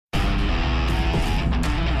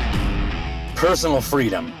Personal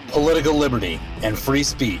freedom, political liberty, and free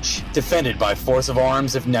speech, defended by force of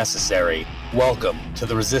arms if necessary. Welcome to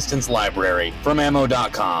the Resistance Library from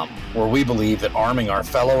Ammodotcom, where we believe that arming our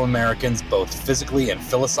fellow Americans both physically and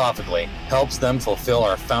philosophically helps them fulfill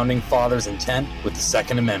our founding fathers' intent with the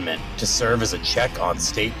Second Amendment to serve as a check on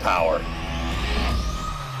state power.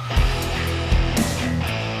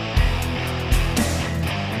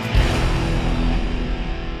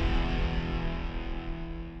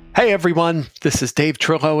 Hey everyone, this is Dave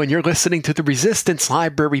Trillo, and you're listening to the Resistance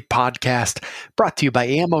Library podcast brought to you by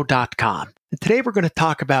Ammodotcom. And today we're going to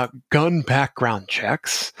talk about gun background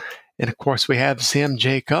checks. And of course, we have Sam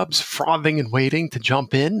Jacobs frothing and waiting to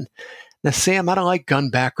jump in. Now, Sam, I don't like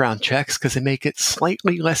gun background checks because they make it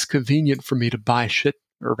slightly less convenient for me to buy shit,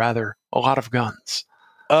 or rather, a lot of guns.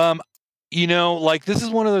 This is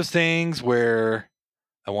one of those things where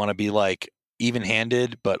I want to be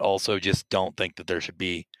even-handed, but also just don't think that there should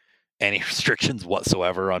be any restrictions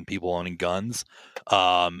whatsoever on people owning guns.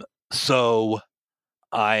 I think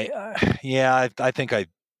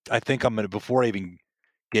I'm gonna, before I even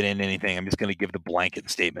get into anything, I'm just gonna give the blanket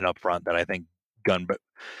statement up front that I think gun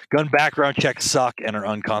background checks suck and are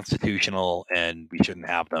unconstitutional, and we shouldn't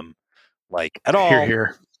have them at all. Hear,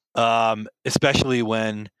 hear. Especially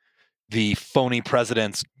when the phony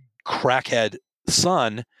president's crackhead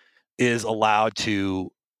son is allowed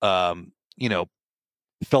to,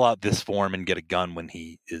 fill out this form and get a gun when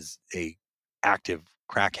he is a active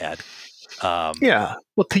crackhead.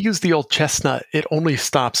 Well, to use the old chestnut, it only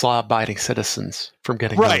stops law-abiding citizens from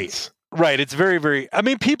getting guns. Right. It's very, very. I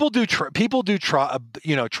mean, people do try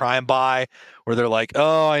and buy where they're like,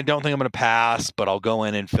 oh, I don't think I'm going to pass, but I'll go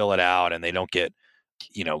in and fill it out, and they don't get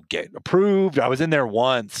approved. I was in there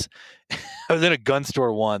once. I was in a gun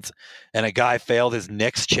store once, and a guy failed his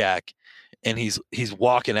NICS check, and he's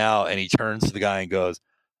walking out, and he turns to the guy and goes,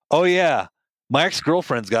 "Oh yeah, my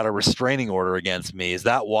ex-girlfriend's got a restraining order against me. Is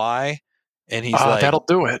that why?" And he's like, "That'll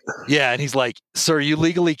do it." Yeah, and he's like, "Sir, you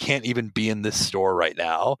legally can't even be in this store right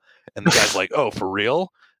now." And the guy's like, "Oh, for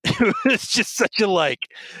real?" It's just such a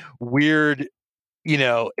weird,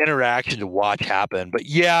 interaction to watch happen. But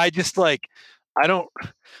yeah, I just I don't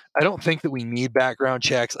think that we need background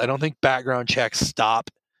checks. I don't think background checks stop.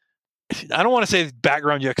 I don't want to say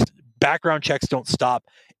background checks don't stop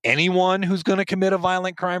anyone who's going to commit a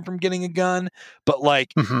violent crime from getting a gun, but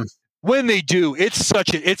when they do, it's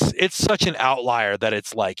such an outlier that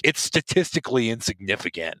it's statistically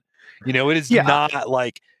insignificant. It is not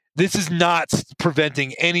this is not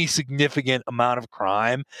preventing any significant amount of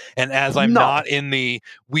crime. And as I'm not in the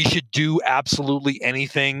we should do absolutely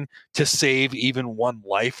anything to save even one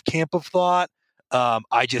life camp of thought,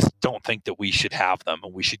 I just don't think that we should have them,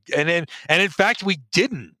 and we should. And in fact, we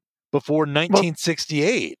didn't before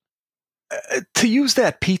 1968. To use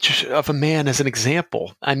that peach of a man as an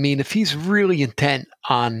example, I mean, if he's really intent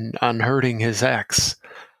on hurting his ex,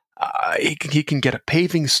 he can get a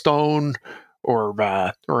paving stone or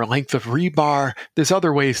a length of rebar. There's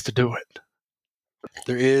other ways to do it.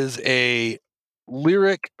 There is a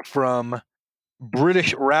lyric from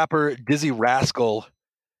British rapper Dizzy Rascal,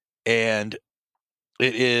 and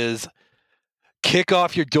it is, "Kick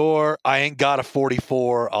off your door, I ain't got a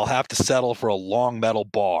 44, I'll have to settle for a long metal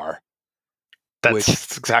bar."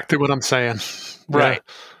 That's exactly what I'm saying. Right.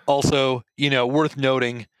 Yeah. Also, worth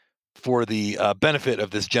noting for the benefit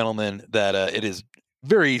of this gentleman that it is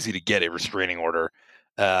very easy to get a restraining order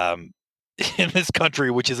in this country,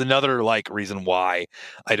 which is another reason why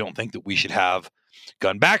I don't think that we should have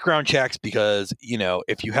gun background checks, because,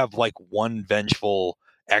 if you have one vengeful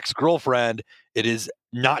ex-girlfriend, it is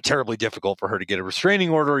not terribly difficult for her to get a restraining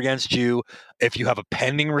order against you. If you have a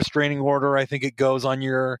pending restraining order, I think it goes on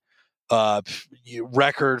your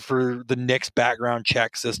record for the NICS background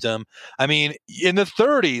check system. I mean, in the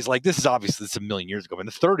 30s, this is a million years ago. In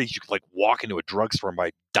the 30s, you could walk into a drugstore and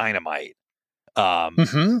buy dynamite,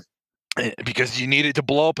 because you needed to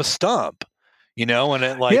blow up a stump, and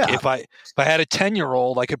it, if I had a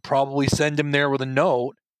 10-year-old, I could probably send him there with a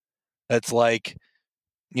note that's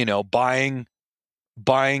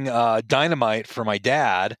buying dynamite for my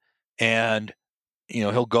dad, and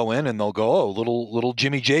he'll go in and they'll go, "Oh, little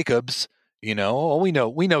Jimmy Jacobs, oh, we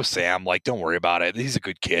know Sam, don't worry about it. He's a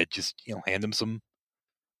good kid. Just, hand him some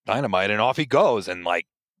dynamite," and off he goes. And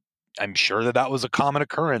I'm sure that was a common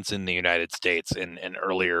occurrence in the United States in an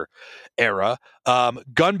earlier era.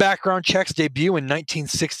 Gun background checks debut in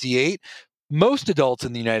 1968. Most adults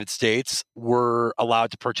in the United States were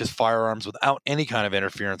allowed to purchase firearms without any kind of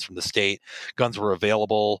interference from the state. Guns were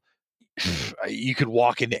available. You could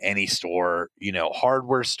walk into any store,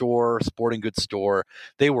 hardware store, sporting goods store.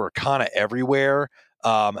 They were kind of everywhere.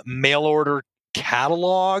 Mail order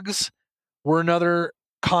catalogs were another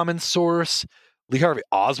common source. Lee Harvey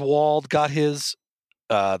Oswald got his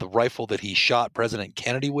the rifle that he shot President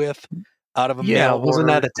Kennedy with out of a mail order. Wasn't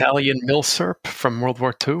that Italian milsurp from World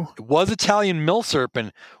War II? It was Italian milsurp,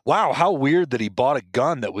 and wow, how weird that he bought a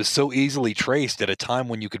gun that was so easily traced at a time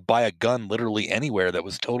when you could buy a gun literally anywhere that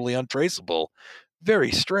was totally untraceable.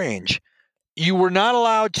 Very strange. You were not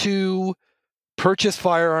allowed to purchase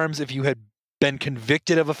firearms if you had been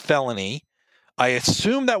convicted of a felony. I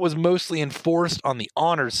assume that was mostly enforced on the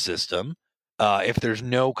honors system. If there's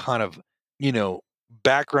no kind of,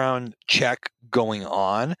 background check going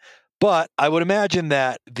on. But I would imagine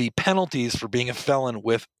that the penalties for being a felon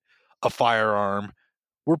with a firearm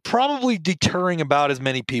were probably deterring about as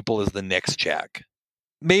many people as the NICS check.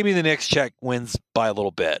 Maybe the NICS check wins by a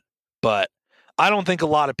little bit, but I don't think a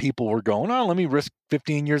lot of people were going, let me risk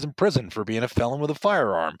 15 years in prison for being a felon with a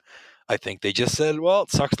firearm. I think they just said, well,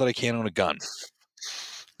 it sucks that I can't own a gun.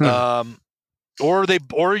 The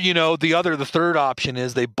third option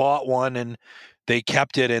is they bought one and they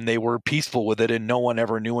kept it and they were peaceful with it and no one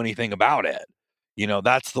ever knew anything about it.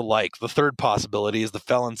 That's the third possibility is the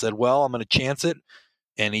felon said, well, I'm going to chance it.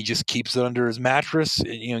 And he just keeps it under his mattress,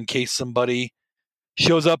 in case somebody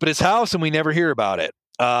shows up at his house and we never hear about it.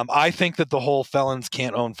 I think that the whole felons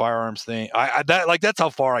can't own firearms thing, that's how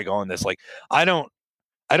far I go on this. I don't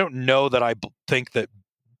know that I think that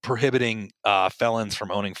prohibiting felons from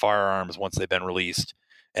owning firearms once they've been released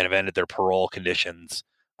and have ended their parole conditions.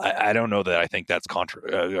 I don't know that I think that's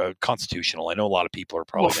constitutional. I know a lot of people are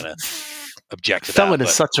probably going to object to that. Felon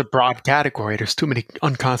is such a broad category. There's too many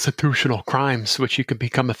unconstitutional crimes which you can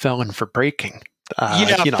become a felon for breaking.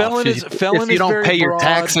 Felon is if you don't pay your broad.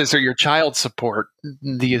 taxes or your child support,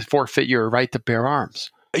 you forfeit your right to bear arms.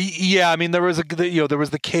 Yeah, I mean there was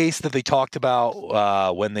the case that they talked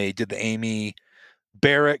about when they did the Amy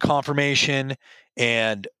Barrett confirmation,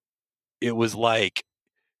 and it was like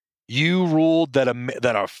you ruled that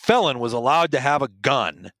a felon was allowed to have a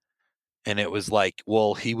gun, and it was like,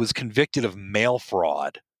 well, he was convicted of mail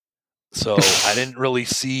fraud, so I didn't really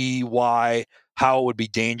see how it would be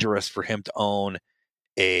dangerous for him to own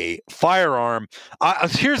a firearm.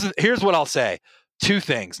 Here's what I'll say. Two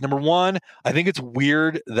things. Number one, I think it's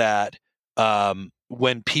weird that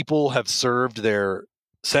when people have served their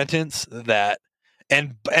sentence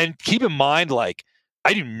and keep in mind,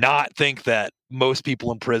 I do not think that most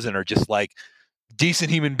people in prison are just decent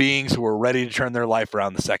human beings who are ready to turn their life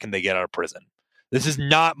around the second they get out of prison. This is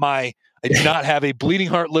not I do not have a bleeding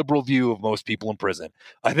heart liberal view of most people in prison.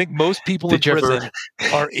 I think most people in prison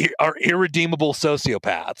are irredeemable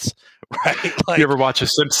sociopaths, right? You ever watch The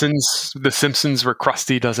Simpsons? The Simpsons, where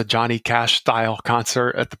Krusty does a Johnny Cash style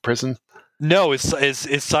concert at the prison? No, is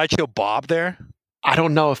Sideshow Bob there? I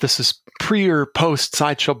don't know if this is pre or post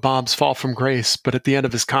Sideshow Bob's Fall from Grace, but at the end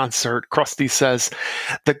of his concert, Krusty says,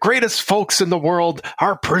 "The greatest folks in the world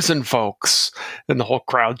are prison folks." And the whole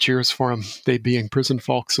crowd cheers for him, they being prison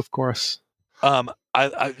folks, of course. So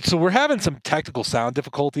we're having some technical sound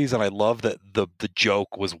difficulties, and I love that the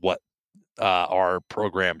joke was what our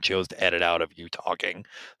program chose to edit out of you talking.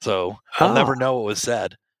 So I'll never know what was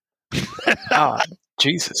said.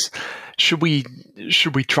 Jesus. Should we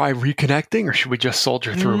try reconnecting, or should we just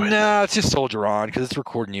soldier through it? No, let's just soldier on, because it's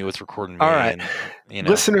recording you, it's recording me. All right. And,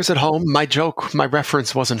 Listeners at home, my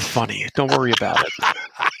reference wasn't funny. Don't worry about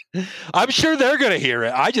it. I'm sure they're going to hear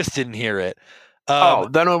it. I just didn't hear it.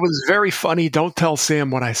 Then it was very funny. Don't tell Sam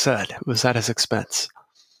what I said. It was at his expense.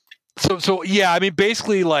 So yeah, I mean,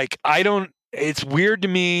 basically, it's weird to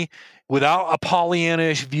me, without a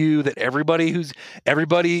Pollyanna-ish view, that everybody who's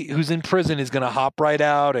in prison is going to hop right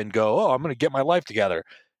out and go, I'm going to get my life together.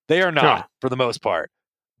 They are not, for the most part.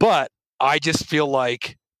 But I just feel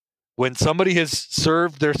like when somebody has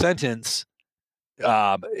served their sentence,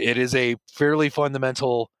 it is a fairly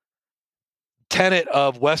fundamental tenet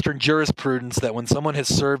of Western jurisprudence that when someone has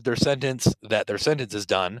served their sentence, that their sentence is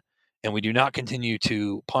done, and we do not continue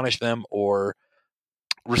to punish them or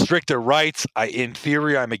restrict their rights. In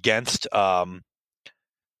theory, I'm against, I'm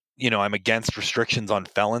against restrictions on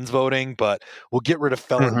felons voting, but we'll get rid of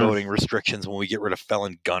felon voting restrictions when we get rid of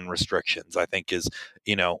felon gun restrictions. I think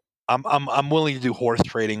I'm willing to do horse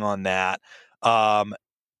trading on that.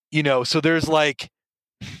 So there's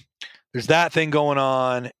that thing going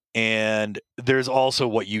on, and there's also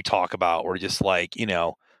what you talk about, where just I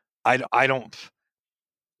don't.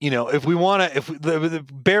 If we want to, if the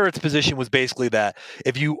Barrett's position was basically that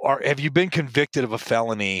have you been convicted of a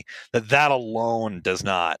felony, that alone does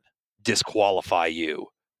not disqualify you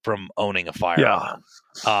from owning a firearm.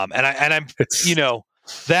 Yeah.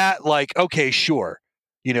 Okay, sure.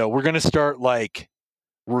 We're going to start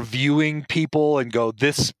reviewing people and go,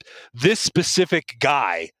 this specific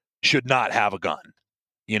guy should not have a gun.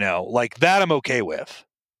 Like that I'm okay with.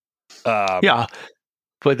 Yeah.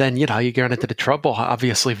 But then, you get into the trouble.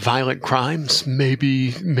 Obviously, violent crimes,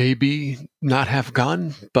 maybe not have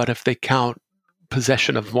gun. But if they count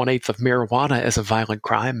possession of 1/8 of marijuana as a violent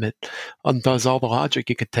crime, it undoes all the logic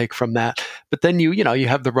you could take from that. But then you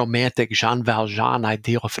have the romantic Jean Valjean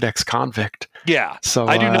ideal of an ex-convict. Yeah. So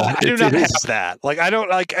I do not have that. Like, I don't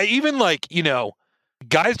like, even like,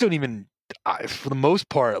 guys don't even, for the most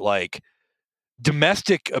part, like,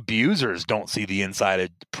 domestic abusers don't see the inside of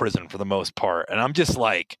prison for the most part. And I'm just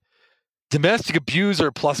like, domestic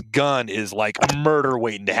abuser plus gun is like a murder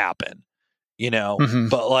waiting to happen,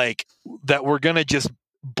 but like that we're going to just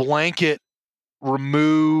blanket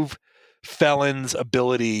remove felons'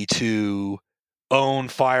 ability to own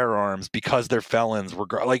firearms because they're felons.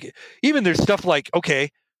 Like, even there's stuff like, okay,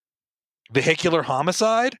 vehicular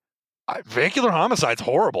homicide. Vehicular homicide's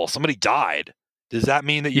horrible. Somebody died. Does that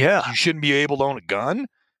mean that you shouldn't be able to own a gun?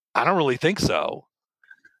 I don't really think so.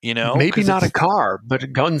 Maybe not a car, but a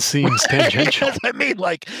gun seems tangential. I mean,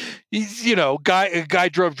 like, he's, a guy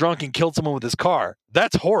drove drunk and killed someone with his car.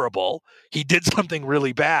 That's horrible. He did something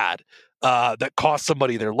really bad that cost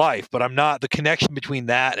somebody their life. But I'm not, the connection between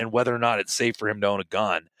that and whether or not it's safe for him to own a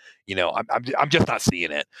gun. I'm just not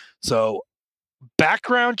seeing it. So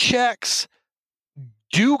background checks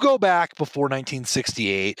do go back before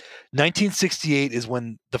 1968. 1968 is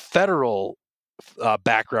when the federal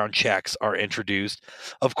background checks are introduced.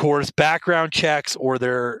 Of course, background checks or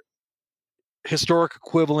their historic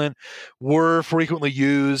equivalent were frequently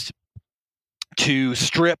used to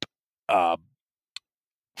strip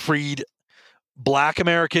freed Black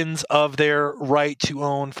Americans of their right to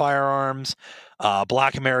own firearms.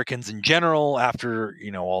 Black Americans in general, after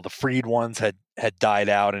all the freed ones had died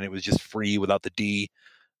out and it was just free without the D.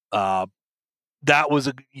 That was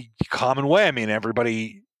a common way. I mean,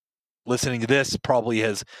 everybody listening to this probably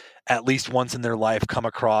has at least once in their life come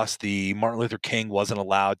across the Martin Luther King wasn't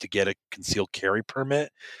allowed to get a concealed carry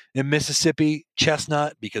permit in Mississippi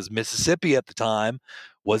Chestnut because Mississippi at the time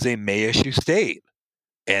was a May issue state.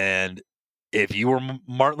 And if you were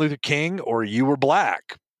Martin Luther King or you were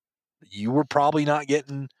Black, you were probably not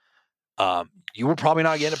getting a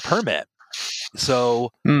permit. So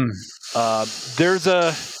there's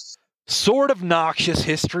a sort of noxious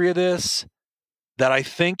history of this that I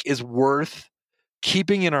think is worth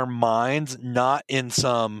keeping in our minds, not in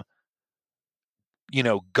some,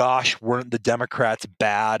 gosh, weren't the Democrats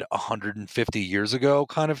bad 150 years ago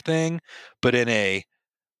kind of thing, but in a,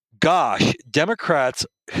 gosh, Democrats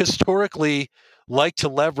historically like to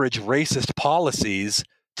leverage racist policies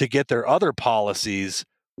to get their other policies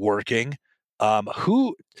working.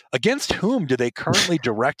 Against whom do they currently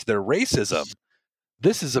direct their racism?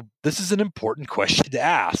 This is an important question to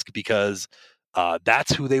ask because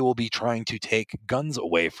that's who they will be trying to take guns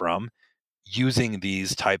away from using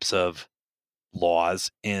these types of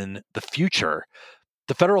laws in the future.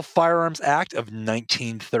 The Federal Firearms Act of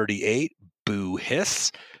 1938, boo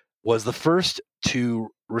hiss, was the first to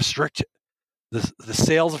restrict the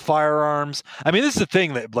sales of firearms. I mean, this is the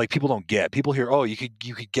thing that like people don't get. People hear, oh, you could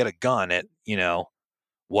get a gun at,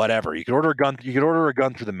 whatever. You could order a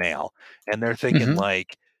gun through the mail. And they're thinking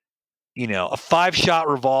like, a 5-shot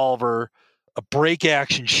revolver, a break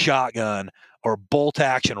action shotgun, or a bolt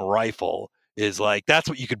action rifle is like, that's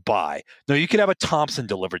what you could buy. No, you could have a Thompson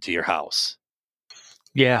delivered to your house.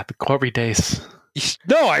 Yeah, the glory days.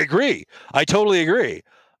 No, I agree. I totally agree.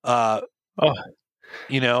 I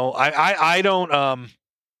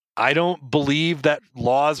don't believe that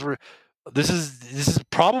laws were. This is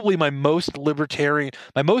probably my most libertarian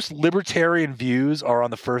views are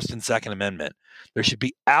on the First and Second Amendment. There should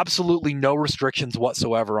be absolutely no restrictions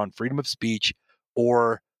whatsoever on freedom of speech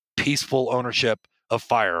or peaceful ownership of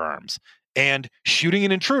firearms. And shooting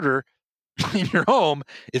an intruder in your home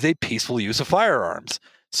is a peaceful use of firearms.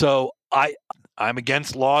 So I'm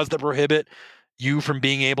against laws that prohibit you from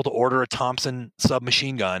being able to order a Thompson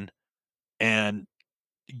submachine gun and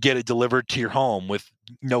get it delivered to your home with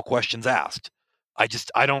no questions asked. I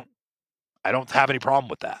don't have any problem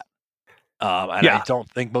with that. I don't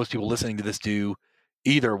think most people listening to this do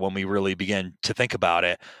either when we really begin to think about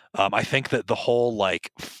it. I think that the whole like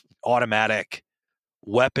automatic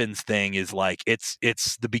weapons thing is like, it's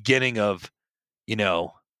the beginning of,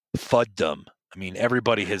 fuddom. I mean,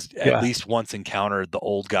 everybody has at least once encountered the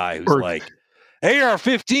old guy who's like,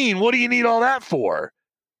 AR-15, what do you need all that for?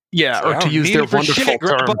 Yeah, or to use their wonderful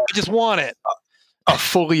term, I just want it. A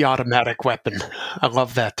fully automatic weapon. I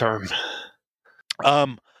love that term.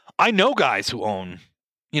 I know guys who own,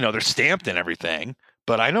 they're stamped and everything,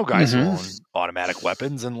 But I know guys who Mhm. own automatic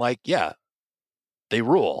weapons, and like, yeah, they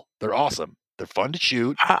rule. They're awesome. They're fun to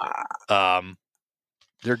shoot.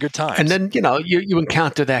 They're good times. And then, you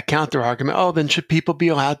encounter that counter argument. Oh, then should people be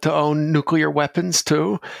allowed to own nuclear weapons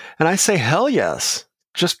too? And I say, hell yes.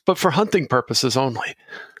 But for hunting purposes only.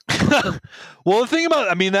 Well, the thing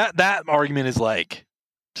about, that argument is like,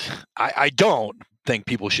 I don't think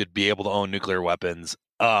people should be able to own nuclear weapons.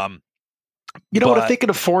 If they can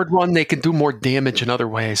afford one, they can do more damage in other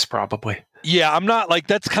ways, probably. Yeah, I'm not like,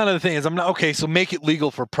 that's kind of the thing is I'm not okay. So make it legal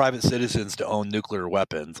for private citizens to own nuclear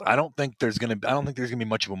weapons. I don't think there's gonna be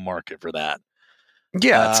much of a market for that.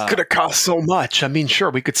 Yeah, it's going to cost so much. I mean, sure,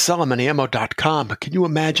 we could sell them on Ammodotcom, but can you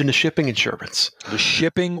imagine the shipping insurance? The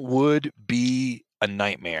shipping would be a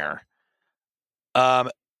nightmare.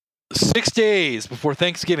 6 days before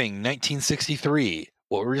Thanksgiving, 1963,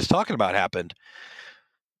 what we were just talking about happened.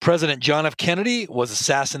 President John F. Kennedy was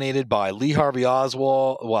assassinated by Lee Harvey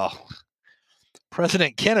Oswald. Well,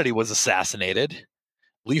 President Kennedy was assassinated.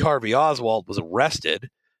 Lee Harvey Oswald was arrested.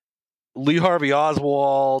 Lee Harvey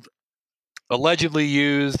Oswald allegedly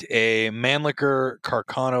used a Mannlicher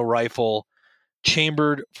Carcano rifle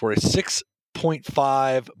chambered for a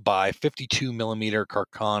 6.5 by 52 millimeter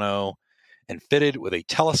Carcano and fitted with a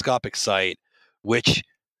telescopic sight, which,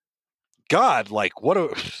 God, like,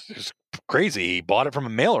 it's crazy. He bought it from a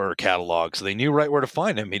mail order catalog, so they knew right where to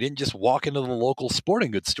find him. He didn't just walk into the local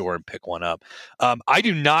sporting goods store and pick one up. I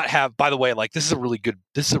do not have, by the way, like, this is a really good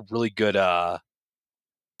time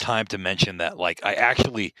to mention that, like, I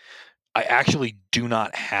actually do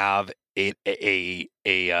not have a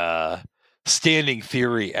standing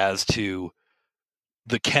theory as to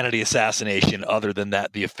the Kennedy assassination, other than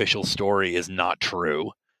that the official story is not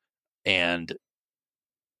true. And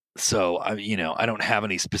so I don't have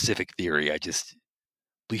any specific theory.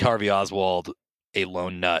 Lee Harvey Oswald, a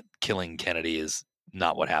lone nut killing Kennedy, is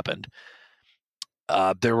not what happened.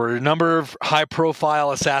 There were a number of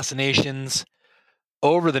high-profile assassinations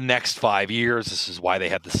over the next 5 years. This is why they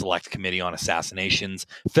have the Select Committee on Assassinations.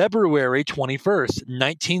 February 21st,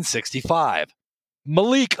 1965.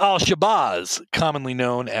 Malik al-Shabazz, commonly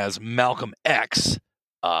known as Malcolm X,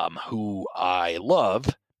 who I love,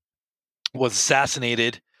 was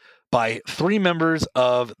assassinated by 3 members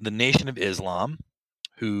of the Nation of Islam,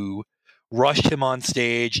 who rushed him on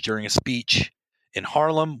stage during a speech in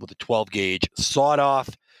Harlem with a 12-gauge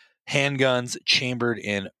sawed-off, handguns chambered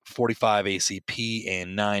in .45 ACP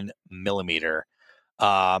and 9mm.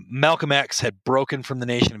 Malcolm X had broken from the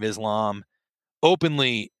Nation of Islam,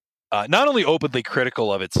 not only openly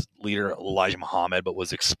critical of its leader Elijah Muhammad, but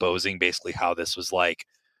was exposing basically how this was like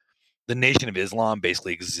the Nation of Islam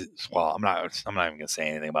basically exists. Well, I'm not even going to say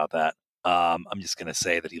anything about that. I'm just going to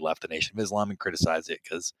say that he left the Nation of Islam and criticized it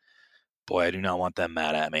because, boy, I do not want them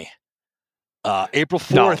mad at me. April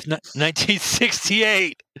 4th,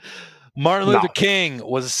 1968, Martin Luther King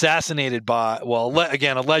was assassinated by,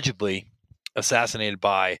 allegedly assassinated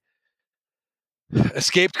by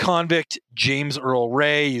escaped convict James Earl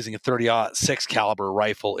Ray using a .30-06 caliber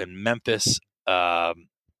rifle in Memphis.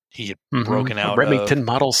 He had broken out Remington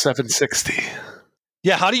Model 760.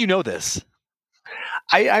 Yeah, how do you know this?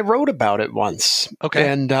 I wrote about it once. Okay.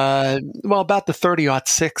 And, about the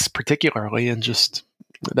 .30-06 particularly, and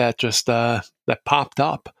that popped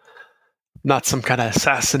up. Not some kind of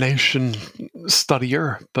assassination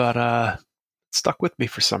studier, but it stuck with me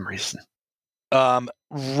for some reason.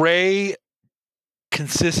 Ray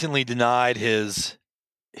consistently denied his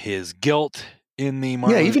guilt in the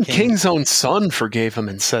Martin Luther King. King's own son forgave him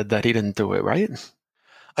and said that he didn't do it, right?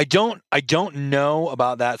 I don't know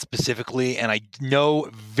about that specifically, and I know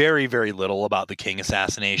very, very little about the King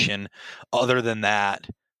assassination other than that.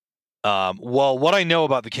 What I know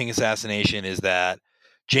about the King assassination is that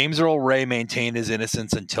James Earl Ray maintained his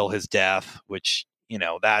innocence until his death, which,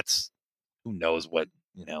 that's, who knows what,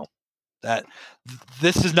 that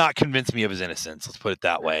this does not convince me of his innocence. Let's put it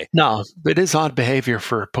that way. No, it is odd behavior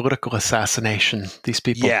for political assassination. These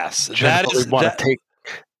people, yes, they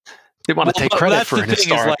want to take credit for an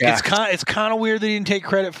historic act. It's kind of weird that he didn't take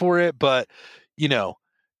credit for it, but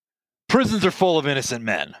prisons are full of innocent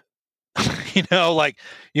men.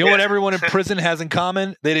 What everyone in prison has in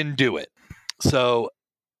common? They didn't do it. So,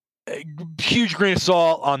 huge grain of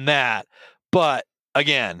salt on that. But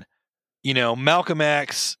again, Malcolm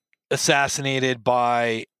X assassinated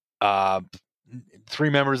by 3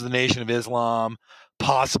 members of the Nation of Islam,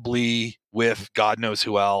 possibly with God knows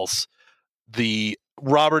who else. The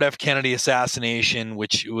Robert F. Kennedy assassination,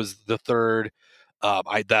 which was the third,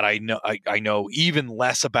 I know even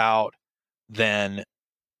less about than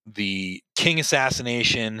the King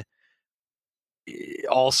assassination.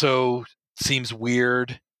 Also seems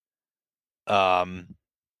weird. And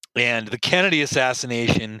the Kennedy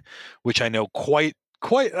assassination, which I know quite.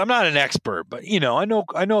 I'm not an expert, but I know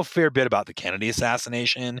a fair bit about the Kennedy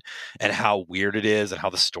assassination and how weird it is and how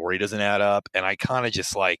the story doesn't add up. And I kind of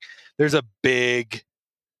just there's a big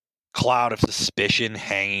cloud of suspicion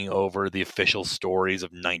hanging over the official stories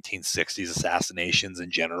of 1960s assassinations in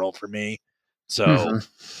general for me. So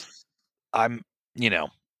I'm,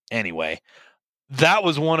 anyway, that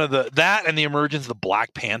was that and the emergence of the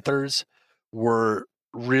Black Panthers were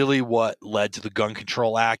really what led to the Gun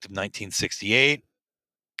Control Act of 1968.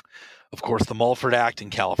 Of course, the Mulford Act in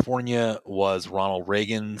California was Ronald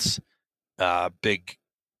Reagan's big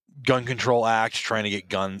gun control act,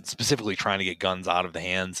 specifically trying to get guns out of the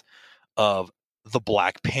hands of the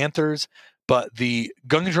Black Panthers. But the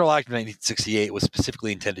Gun Control Act of 1968 was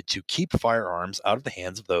specifically intended to keep firearms out of the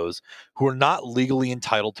hands of those who are not legally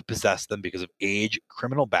entitled to possess them because of age,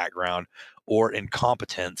 criminal background, or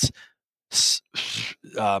incompetence.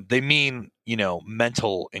 They mean,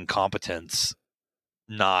 mental incompetence,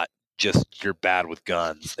 not just you're bad with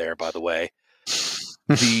guns there, by the way.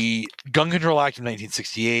 The Gun Control Act of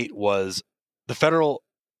 1968 was the federal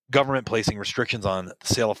government placing restrictions on the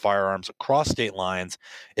sale of firearms across state lines.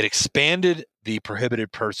 It expanded the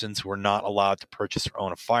prohibited persons who were not allowed to purchase or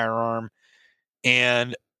own a firearm.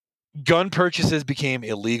 And gun purchases became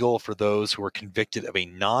illegal for those who were convicted of a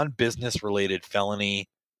non-business related felony.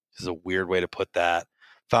 This is a weird way to put that.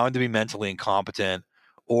 Found to be mentally incompetent,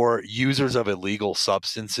 or users of illegal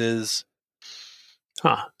substances.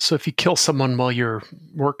 So if you kill someone while you're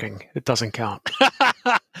working, it doesn't count.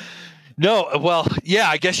 No, well, yeah,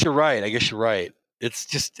 I guess you're right. It's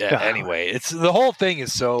just, anyway, the whole thing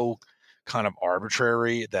is so kind of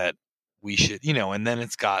arbitrary that we should, and then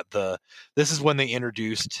it's got this is when they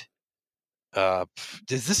introduced,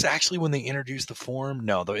 is this actually when they introduced the form?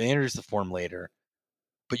 No, they introduced the form later.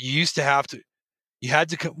 But you had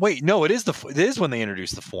to, wait, no, it is when they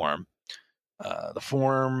introduced the form. The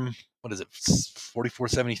form, what is it,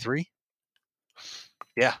 4473?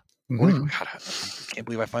 Yeah. God, I can't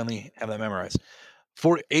believe I finally have that memorized.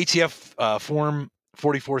 For ATF form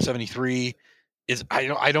 4473 is,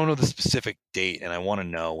 I don't know the specific date, and I want to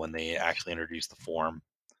know when they actually introduced the form.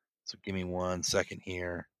 So give me 1 second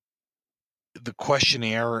here. The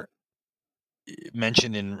questionnaire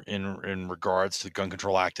mentioned in regards to the Gun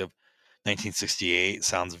Control Act of 1968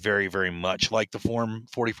 sounds very, very much like the form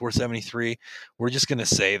 4473. We're just going to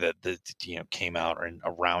say that came out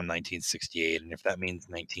around 1968, and if that means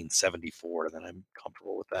 1974, then I'm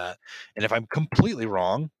comfortable with that. And if I'm completely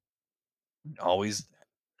wrong, always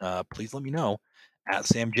please let me know at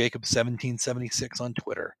Sam Jacob 1776 on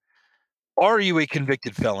Twitter. Are you a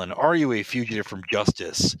convicted felon? Are you a fugitive from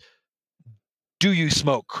justice? Do you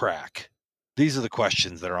smoke crack? These are the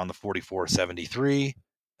questions that are on the 4473.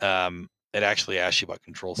 It actually asks you about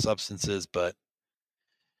controlled substances, but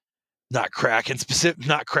not crack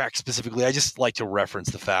specifically. I just like to reference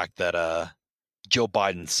the fact that Joe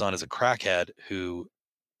Biden's son is a crackhead who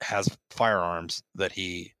has firearms that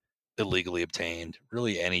he illegally obtained.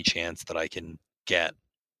 Really, any chance that I can get.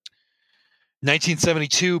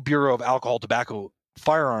 1972 Bureau of Alcohol, Tobacco,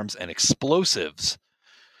 Firearms, and Explosives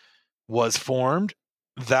was formed.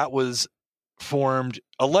 That was formed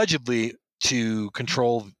allegedly to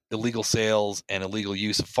control illegal sales and illegal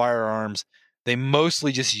use of firearms. They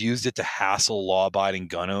mostly just used it to hassle law-abiding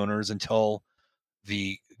gun owners until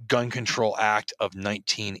the Gun Control Act of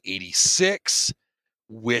 1986,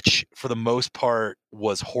 which for the most part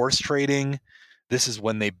was horse trading. This is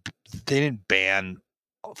when they didn't ban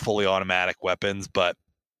fully automatic weapons, but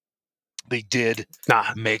they did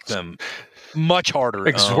make them much harder,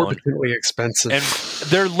 exorbitantly expensive, and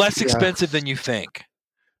they're less expensive than you think.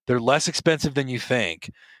 They're less expensive than you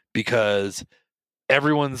think because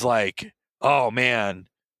everyone's like, "Oh man,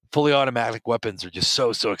 fully automatic weapons are just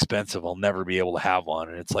so expensive. I'll never be able to have one."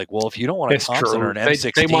 And it's like, well, if you don't want a Thompson or an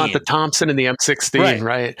M16, they want the Thompson and the M16,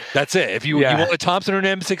 right? That's it. If you want a Thompson or an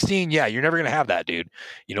M16, you're never gonna have that, dude.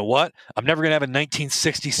 You know what? I'm never gonna have a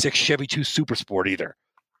 1966 Chevy 2 Super Sport either.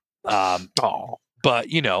 But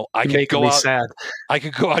I could go out. Sad. I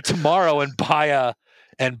could go out tomorrow and buy a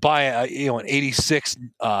an 86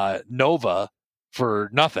 Nova for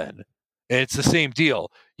nothing. And it's the same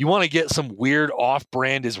deal. You want to get some weird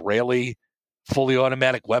off-brand Israeli fully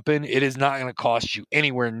automatic weapon, it is not going to cost you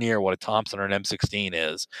anywhere near what a Thompson or an M16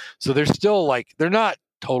 is. So they're still they're not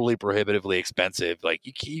totally prohibitively expensive. Like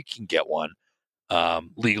you can get one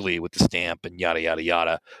legally with the stamp and yada, yada,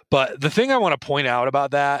 yada. But the thing I want to point out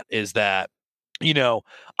about that is that,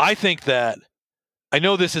 I think that I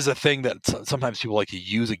know this is a thing that sometimes people like to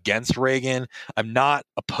use against Reagan. I'm not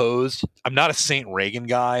opposed. I'm not a Saint Reagan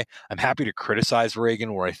guy. I'm happy to criticize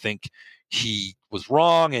Reagan where I think he was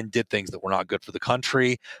wrong and did things that were not good for the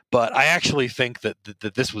country. But I actually think that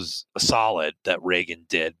this was a solid that Reagan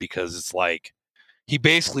did, because it's like he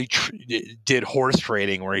basically did horse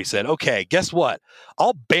trading where he said, okay, guess what?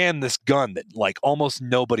 I'll ban this gun that like almost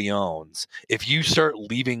nobody owns if you start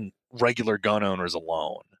leaving regular gun owners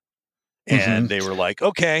alone. And they were like,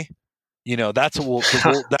 okay, that's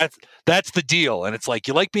that's the deal. And it's like,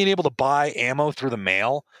 you like being able to buy ammo through the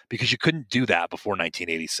mail because you couldn't do that before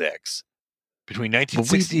 1986. Between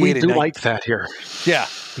 1968 we and do like that here. Yeah,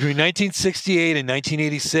 between 1968 and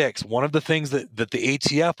 1986, one of the things that the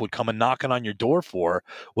ATF would come and knocking on your door for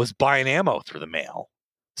was buying ammo through the mail.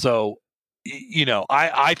 So,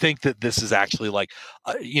 I think that this is actually like,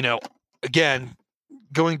 again,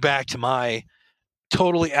 going back to my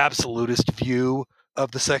totally absolutist view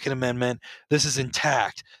of the Second Amendment, this is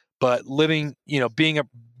intact. But living, being a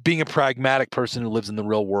pragmatic person who lives in the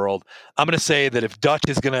real world, I'm going to say that if Dutch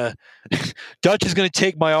is going to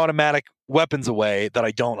take my automatic weapons away that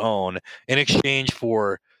I don't own in exchange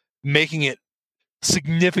for making it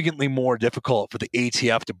significantly more difficult for the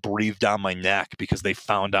ATF to breathe down my neck because they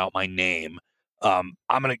found out my name, I'm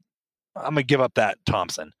gonna give up that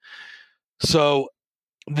Thompson. So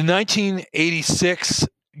the 1986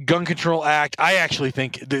 Gun Control Act, I actually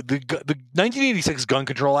think the 1986 Gun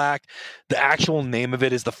Control Act, the actual name of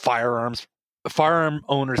it is the Firearm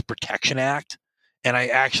Owners Protection Act, and I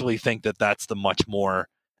actually think that that's the much more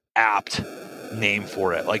apt name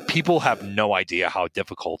for it. Like, people have no idea how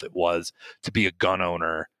difficult it was to be a gun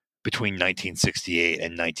owner between 1968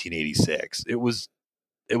 and 1986. It was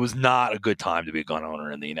not a good time to be a gun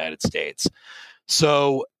owner in the United States.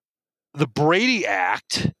 So the Brady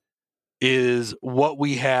Act is what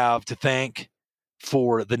we have to thank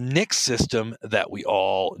for the NICS system that we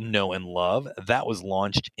all know and love. That was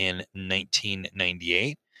launched in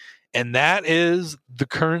 1998, and that is the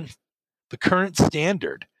current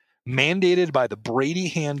standard mandated by the Brady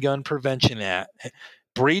Handgun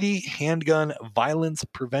Violence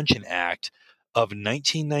Prevention Act of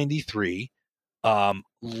 1993,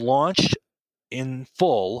 launched in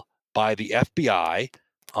full by the FBI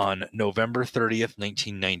on November 30th,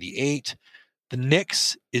 1998. The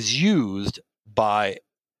NICS is used by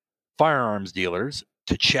firearms dealers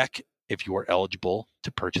to check if you are eligible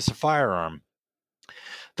to purchase a firearm.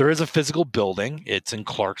 There is a physical building. It's in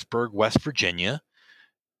Clarksburg, West Virginia.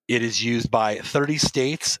 It is used by 30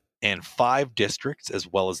 states and 5 districts, as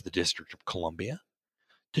well as the District of Columbia,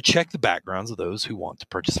 to check the backgrounds of those who want to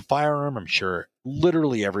purchase a firearm. I'm sure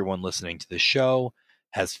literally everyone listening to this show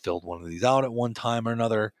has filled one of these out at one time or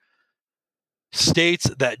another. States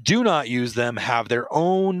that do not use them have their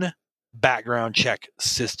own background check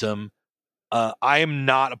system. I am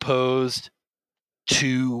not opposed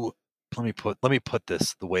to, let me put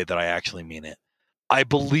this the way that I actually mean it. I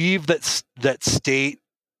believe that state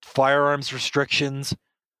firearms restrictions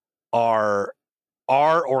are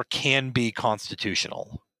or can be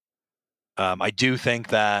constitutional. I do think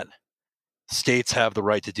that states have the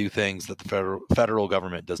right to do things that the federal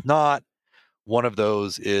government does not. One of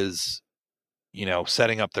those is,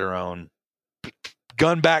 setting up their own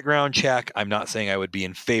gun background check. I'm not saying I would be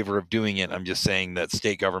in favor of doing it. I'm just saying that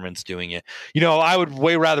state government's doing it. I would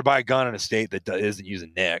way rather buy a gun in a state that isn't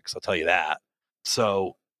using NICS. I'll tell you that.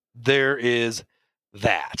 So there is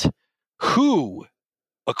that. Who,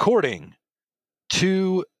 according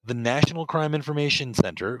to the National Crime Information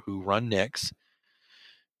Center, who run NICS,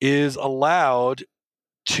 who's not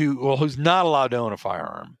allowed to own a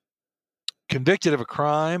firearm. Convicted of a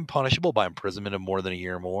crime punishable by imprisonment of more than a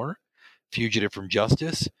year or more. Fugitive from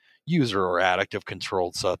justice. User or addict of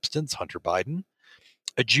controlled substance, Hunter Biden.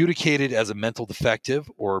 Adjudicated as a mental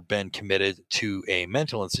defective or been committed to a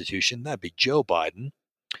mental institution, that'd be Joe Biden.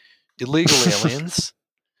 Illegal aliens.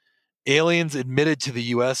 Aliens admitted to the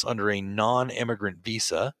U.S. under a non-immigrant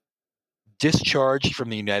visa. Discharged from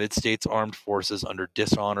the United States Armed Forces under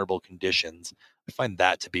dishonorable conditions. I find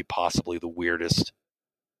that to be possibly the weirdest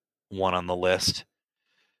one on the list.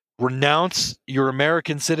 Renounce your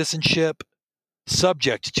American citizenship,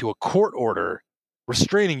 subject to a court order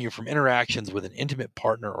restraining you from interactions with an intimate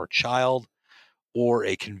partner or child, or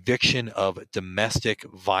a conviction of domestic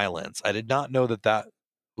violence. I did not know that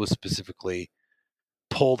was specifically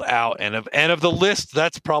pulled out, and of the list,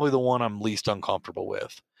 that's probably the one I'm least uncomfortable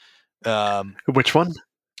with. Which one?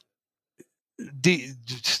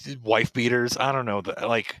 Wife beaters. I don't know,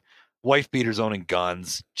 wife beaters owning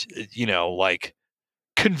guns, like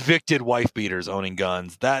convicted wife beaters owning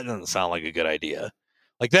guns. That doesn't sound like a good idea.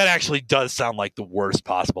 Like that actually does sound like the worst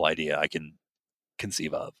possible idea I can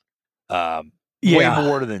conceive of. Way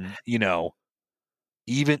more than,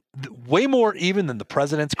 way more even than the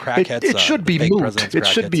president's crackhead son. It should be moot. It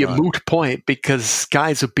should be a moot point because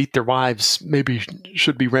guys who beat their wives maybe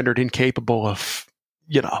should be rendered incapable of,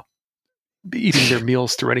 eating their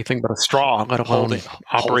meals through anything but a straw, let alone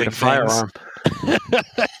operate a firearm.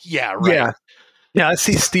 Yeah, right. Yeah, I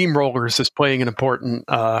see steamrollers as playing an important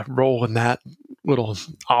role in that little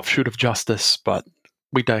offshoot of justice, but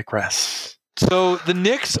we digress. So the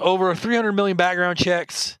NICS, over 300 million background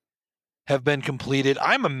checks have been completed.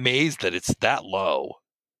 I'm amazed that it's that low,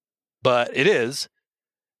 but it is.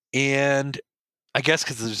 And I guess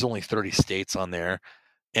because there's only 30 states on there,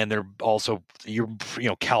 and they're also,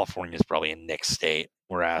 California is probably a NICS state,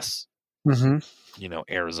 whereas,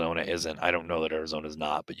 Arizona isn't. I don't know that Arizona is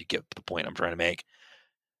not, but you get the point I'm trying to make.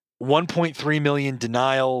 1.3 million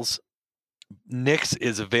denials. NICS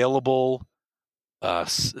is available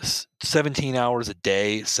 17 hours a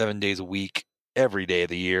day, 7 days a week, every day of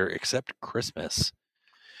the year, except Christmas.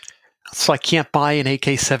 So I can't buy an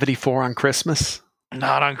AK-74 on Christmas?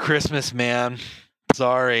 Not on Christmas, man.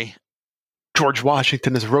 Sorry. George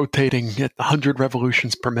Washington is rotating at 100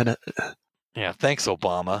 revolutions per minute. Yeah, thanks,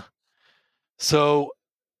 Obama. So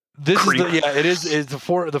this is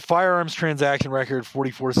the firearms transaction record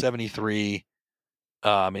 4473.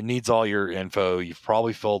 It needs all your info. You've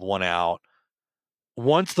probably filled one out.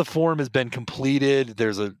 Once the form has been completed,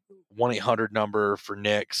 there's a 1-800 number for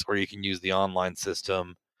NICS, or you can use the online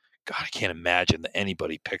system. God, I can't imagine that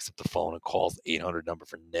anybody picks up the phone and calls the 800 number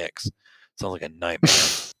for NICS. Sounds like a nightmare.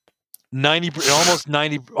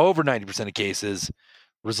 Over 90% of cases,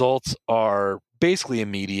 results are basically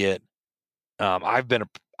immediate. I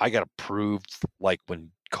got approved like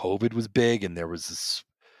when COVID was big, and there was this.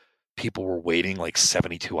 People were waiting like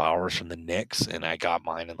 72 hours from the NICS, and I got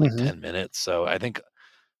mine in like 10 minutes. So I think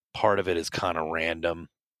part of it is kind of random.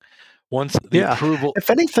 Once the approval, if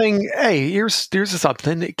anything, hey, here's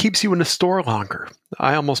something. It keeps you in the store longer.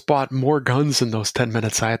 I almost bought more guns in those 10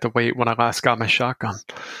 minutes I had to wait when I last got my shotgun.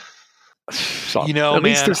 So, at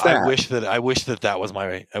least there's that. I wish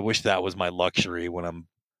that was my luxury when I'm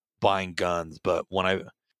buying guns. But when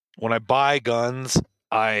I buy guns,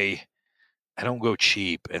 I don't go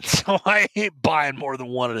cheap, and so I ain't buying more than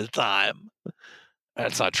one at a time.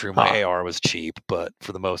 That's not true. My AR was cheap, but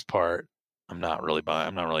for the most part, I'm not really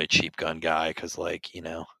a cheap gun guy because,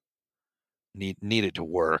 need it to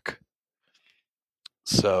work.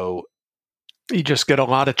 So you just get a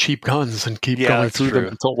lot of cheap guns and keep going through them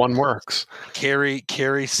until one works. Carry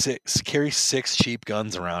six cheap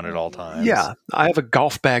guns around at all times. Yeah, I have a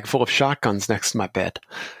golf bag full of shotguns next to my bed.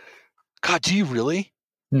 God, do you really?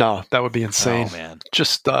 No, that would be insane. Oh man,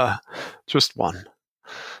 just one.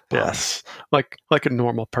 Yes, like a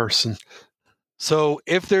normal person. So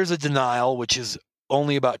if there's a denial, which is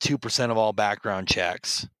only about 2% of all background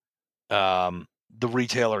checks, the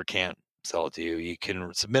retailer can't sell it to you. You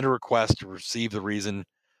can submit a request to receive the reason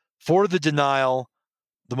for the denial,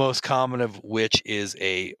 the most common of which is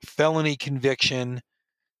a felony conviction.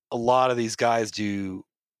 A lot of these guys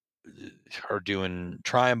are doing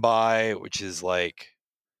try and buy, which is like,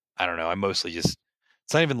 I don't know. I mostly it's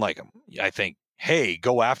not even like, I think, hey,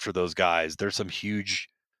 go after those guys. There's some huge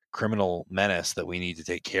criminal menace that we need to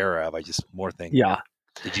take care of. I just more think. Yeah.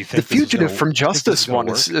 Did you think the fugitive from justice one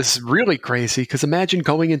is really crazy? Because imagine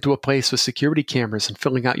going into a place with security cameras and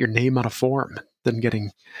filling out your name on a form, then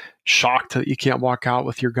getting shocked that you can't walk out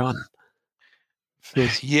with your gun.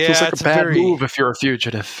 Feels like a bad move if you're a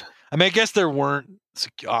fugitive. I mean, I guess there weren't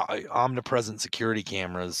omnipresent security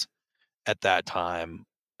cameras at that time.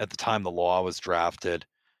 At the time the law was drafted.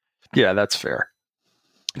 Yeah, that's fair.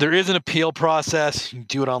 There is an appeal process. You can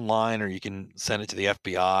do it online, or you can send it to the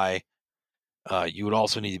FBI. You would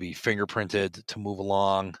also need to be fingerprinted to move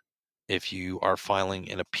along if you are filing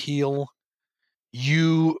an appeal.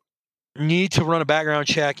 You need to run a background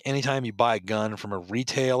check anytime you buy a gun from a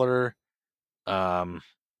retailer.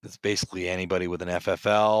 It's basically anybody with an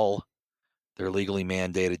FFL. They're legally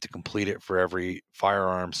mandated to complete it for every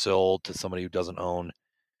firearm sold to somebody who doesn't own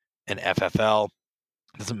an FFL.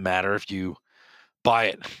 It doesn't matter if you buy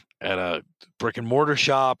it at a brick and mortar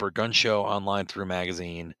shop or gun show online through a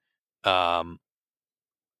magazine.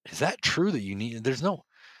 Is that true that you need? There's no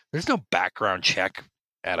background check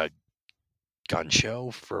at a gun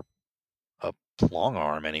show for a long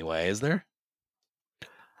arm anyway, is there?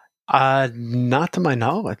 Not to my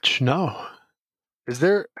knowledge, no. Is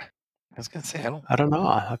there? I was gonna say I don't know.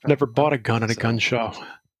 I've never bought a gun at a gun show.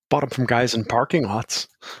 Bought them from guys in parking lots.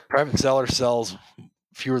 Private seller sells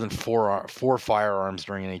fewer than four firearms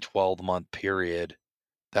during any 12-month period.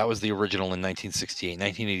 That was the original in 1968.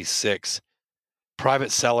 1986,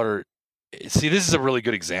 private seller. See, this is a really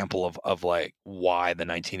good example of like why the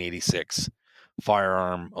 1986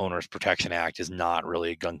 Firearm Owners Protection Act is not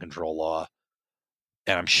really a gun control law.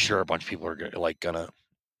 And I'm sure a bunch of people are gonna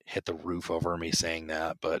hit the roof over me saying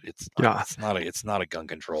that, but it's not a gun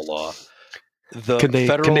control law. The can they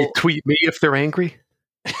tweet me if they're angry?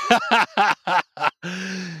 The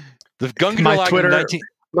gun control act Twitter, of 19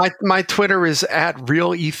 my Twitter is at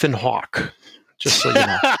real Ethan Hawke. Just so you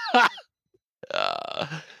know.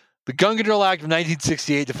 The Gun Control Act of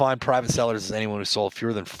 1968 defined private sellers as anyone who sold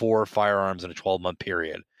fewer than 4 firearms in a 12-month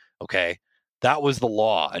period. Okay, that was the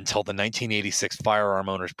law until the 1986 Firearm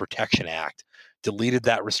Owners Protection Act deleted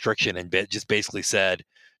that restriction and just basically said,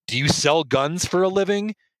 do you sell guns for a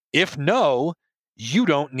living? If no, you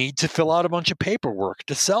don't need to fill out a bunch of paperwork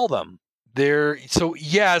to sell them. So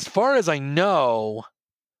yeah, as far as I know,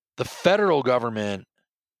 the federal government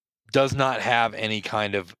does not have any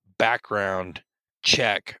kind of background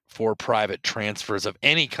check for private transfers of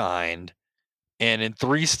any kind. And in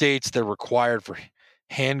 3 states, they're required for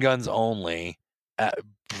handguns only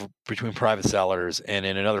between private sellers. And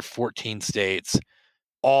in another 14 states,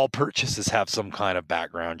 all purchases have some kind of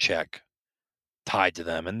background check tied to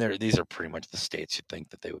them. And these are pretty much the states you'd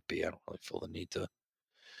think that they would be. I don't really feel the need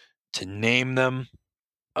to name them.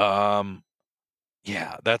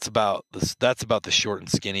 Yeah, that's about the short and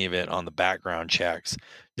skinny of it on the background checks.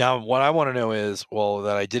 Now, what I want to know is, well,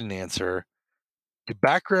 that I didn't answer, do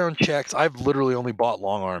background checks, I've literally only bought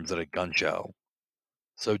long arms at a gun show.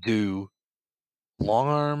 So do long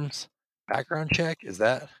arms background check? Is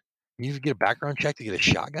that, you need to get a background check to get a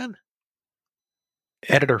shotgun?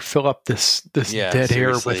 Editor, fill up this dead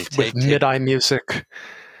air with mid-eye music.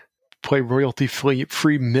 Play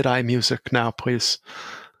royalty-free mid-eye music now, please.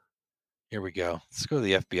 Here we go. Let's go to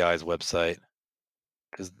the FBI's website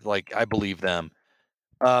because, I believe them.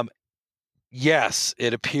 Yes,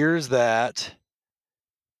 it appears that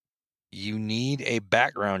you need a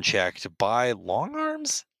background check to buy long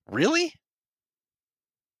arms. Really?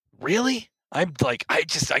 I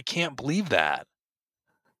can't believe that.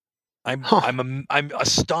 I'm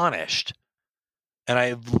astonished, and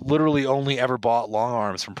I've literally only ever bought long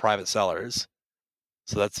arms from private sellers,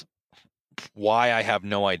 so that's why I have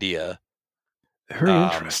no idea. Very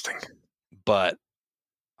interesting. But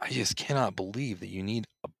I just cannot believe that you need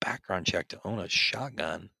a background check to own a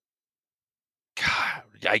shotgun. God,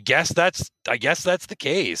 I guess that's the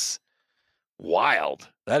case. Wild.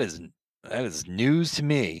 That is news to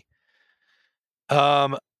me.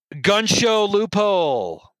 Gun show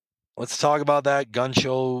loophole. Let's talk about that gun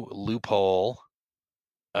show loophole,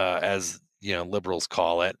 as liberals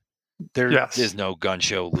call it. There is no gun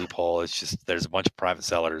show loophole. It's just there's a bunch of private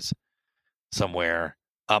sellers somewhere.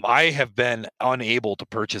 I have been unable to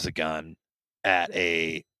purchase a gun at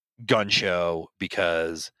a gun show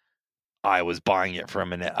because I was buying it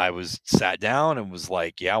from I was sat down and was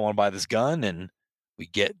like, yeah, I want to buy this gun. And we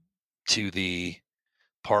get to the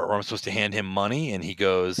part where I'm supposed to hand him money. And he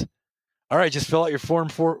goes, all right, just fill out your form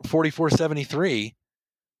 4473.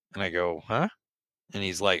 And I go, huh? And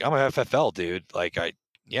he's like, I'm a FFL, dude. You got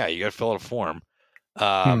to fill out a form.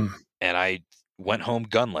 And I went home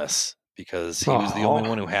gunless because he was the only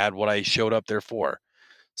one who had what I showed up there for.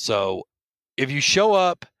 So if you show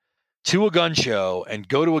up to a gun show and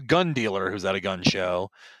go to a gun dealer who's at a gun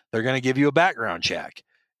show, they're going to give you a background check.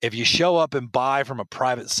 If you show up and buy from a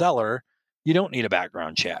private seller, you don't need a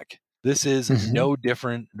background check. This is no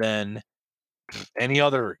different than any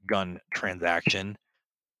other gun transaction.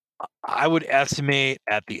 I would estimate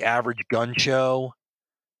at the average gun show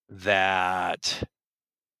that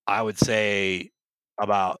I would say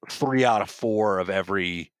about 3 out of 4 of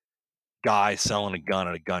every guy selling a gun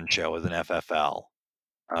at a gun show is an FFL.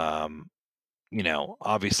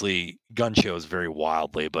 Obviously gun shows vary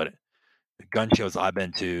wildly, but the gun shows I've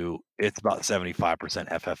been to, it's about 75%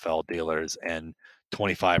 FFL dealers and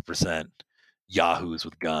 25% yahoos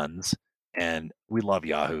with guns. And we love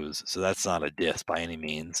yahoos, so that's not a diss by any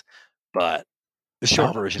means. But the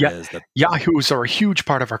short version is that yahoos are a huge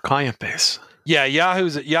part of our client base. Yeah,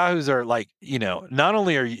 yahoos are not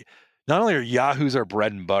only are yahoos our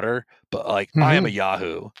bread and butter, but I am a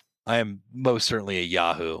yahoo. I am most certainly a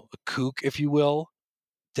yahoo, a kook, if you will.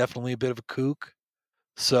 Definitely a bit of a kook.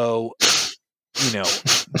 So,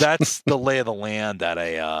 that's the lay of the land at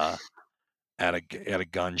a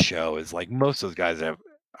gun show is most of those guys are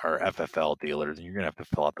FFL dealers, and you're gonna have to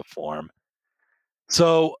fill out the form.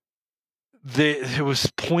 So it was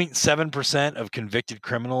 0.7% of convicted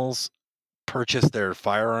criminals purchased their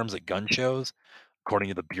firearms at gun shows. according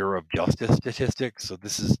to the Bureau of Justice statistics. So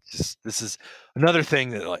this is another thing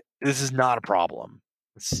that, like, this is not a problem.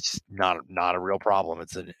 It's just not a real problem.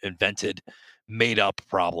 It's an invented, made up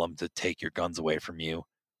problem to take your guns away from you.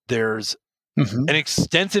 There's Mhm. an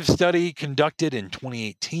extensive study conducted in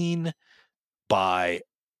 2018 by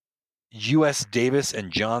U.S. Davis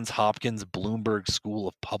and Johns Hopkins Bloomberg School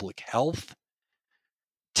of Public Health.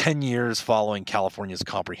 10 years following California's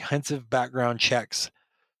comprehensive background checks,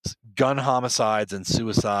 gun homicides and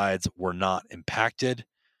suicides were not impacted.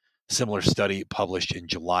 Similar study published in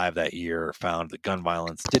July of that year found that gun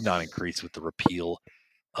violence did not increase with the repeal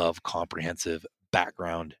of comprehensive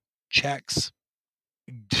background checks.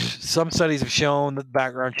 Some studies have shown that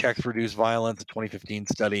background checks reduce violence. A 2015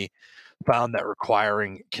 study found that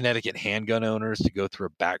requiring Connecticut handgun owners to go through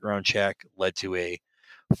a background check led to a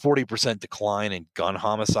 40% decline in gun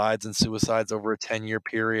homicides and suicides over a 10-year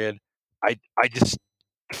period. I just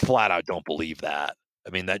flat out don't believe that. I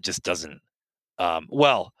mean, that just doesn't.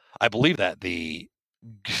 Well, I believe that the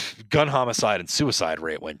gun homicide and suicide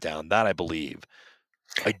rate went down. That I believe.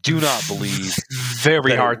 I do not believe.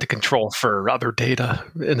 Very hard to control for other data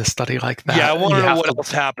in a study like that. Yeah, I want to know what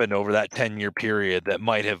else happened over that 10-year period that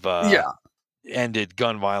might have ended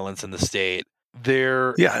gun violence in the state.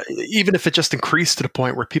 Yeah, even if it just increased to the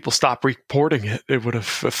point where people stopped reporting it, it would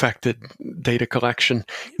have affected data collection.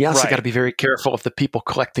 You also got to be very careful of the people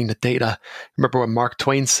collecting the data. Remember what Mark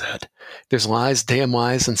Twain said, there's lies, damn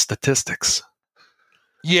lies, and statistics.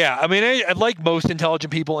 Yeah, I mean, I like most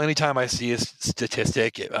intelligent people, anytime I see a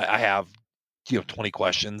statistic, I have 20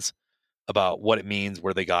 questions about what it means,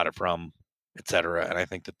 where they got it from, etc. And I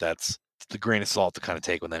think that that's the grain of salt to kind of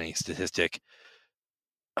take with any statistic.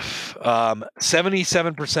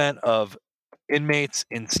 77% of inmates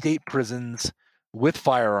in state prisons with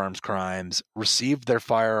firearms crimes received their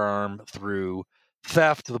firearm through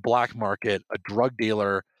theft, the black market, a drug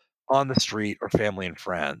dealer, on the street, or family and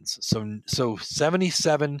friends. So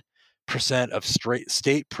 77% of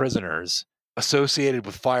state prisoners associated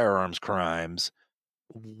with firearms crimes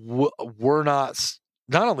were not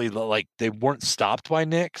only like they weren't stopped by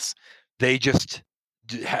NICS, they just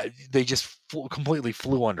completely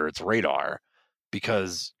flew under its radar,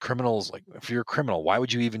 because criminals, like, if you're a criminal, why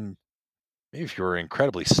would you even, maybe if you're an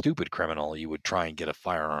incredibly stupid criminal, you would try and get a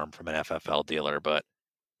firearm from an FFL dealer. But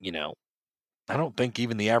I don't think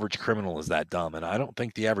even the average criminal is that dumb, and I don't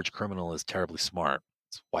think the average criminal is terribly smart.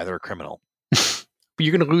 That's why they're a criminal. But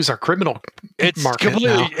you're going to lose our criminal market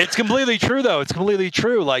now. It's completely true, though. It's completely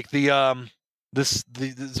true. Like this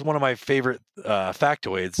is one of my favorite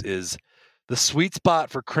factoids is the sweet spot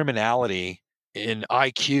for criminality in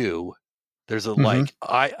IQ. There's a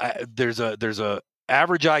there's a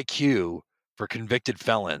average IQ for convicted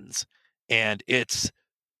felons, and it's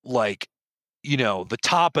like, the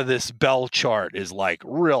top of this bell chart is like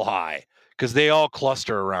real high, because they all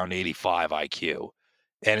cluster around 85 IQ.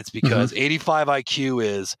 And it's because 85 IQ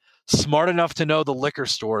is smart enough to know the liquor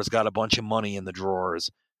store's got a bunch of money in the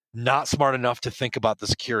drawers, not smart enough to think about the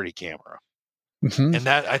security camera. And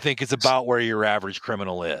that, I think, is about where your average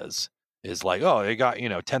criminal is like, oh, they got,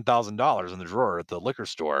 $10,000 in the drawer at the liquor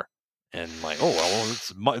store. And like, oh, well,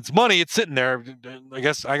 it's money. It's sitting there. I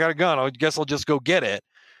guess I got a gun. I guess I'll just go get it,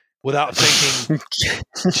 without thinking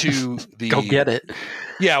to the go get it.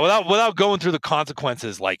 Yeah, without going through the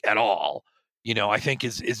consequences, like, at all. I think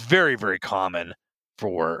is very, very common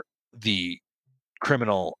for the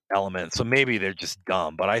criminal element. So maybe they're just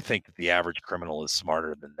dumb, but I think that the average criminal is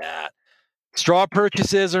smarter than that. Straw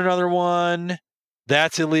purchases are another one.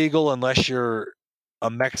 That's illegal unless you're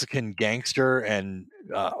a Mexican gangster and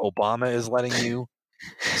Obama is letting you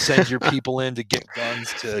send your people in to get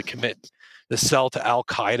guns to sell to Al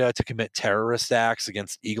Qaeda to commit terrorist acts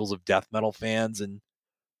against Eagles of Death Metal fans in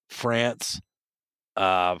France.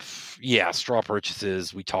 Straw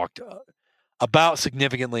purchases we talked about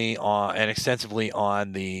significantly and extensively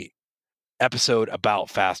on the episode about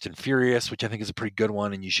Fast and Furious, which I think is a pretty good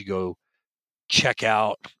one, and you should go check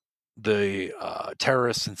out. The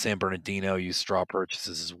terrorists in San Bernardino use straw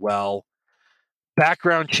purchases as well.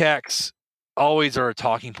 Background checks always are a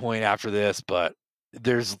talking point after this, but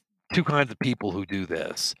there's two kinds of people who do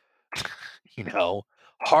this.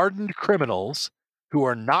 Hardened criminals who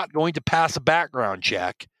are not going to pass a background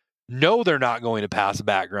check, know they're not going to pass a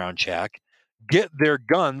background check, get their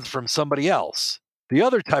guns from somebody else. The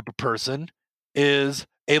other type of person is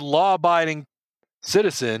a law-abiding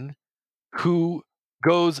citizen who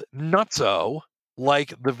goes nutso,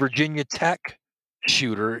 like the Virginia Tech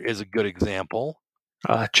shooter is a good example.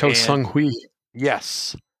 Cho Sung Hui.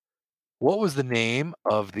 Yes. What was the name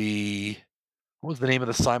of the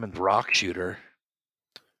Simon's Rock shooter?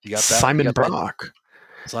 You got that? Simon You got that? Brock.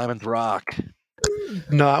 Simon's Rock.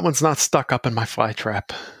 No, that one's not stuck up in my fly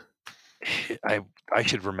trap. I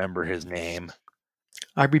should remember his name.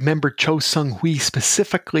 I remember Cho Sung-hui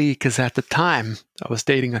specifically because at the time I was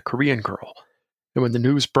dating a Korean girl. And when the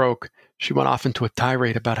news broke, she went off into a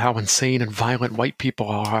tirade about how insane and violent white people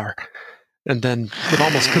are. And then with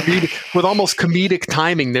almost comedic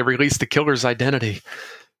timing, they released the killer's identity.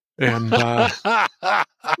 And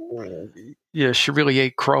yeah, she really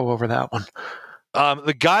ate crow over that one.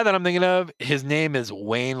 The guy that I'm thinking of, his name is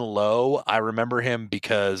Wayne Lowe. I remember him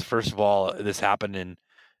because, first of all, this happened in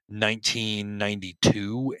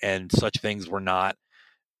 1992, and such things were not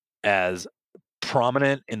as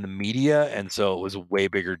prominent in the media, and so it was a way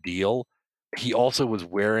bigger deal. He also was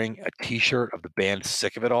wearing a T-shirt of the band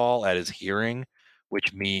Sick of It All at his hearing,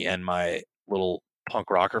 which me and my little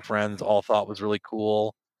punk rocker friends all thought was really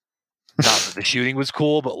cool. Not that the shooting was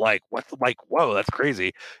cool, but like, whoa, that's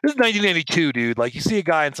crazy. This is 1992, dude. Like, you see a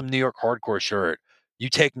guy in some New York hardcore shirt, you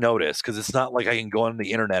take notice, because it's not like I can go on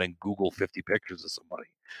the internet and Google 50 pictures of somebody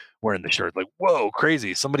wearing the shirt. Like, whoa,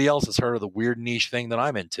 crazy. Somebody else has heard of the weird niche thing that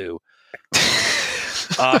I'm into.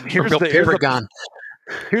 Here's the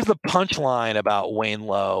punchline about Wayne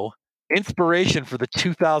Lowe. Inspiration for the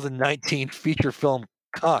 2019 feature film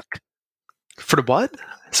Cuck. For the what?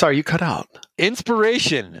 Sorry, you cut out.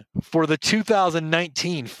 Inspiration for the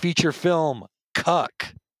 2019 feature film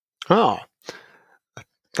Cuck. Oh,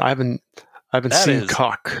 I haven't seen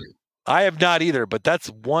Cuck. I have not either, but that's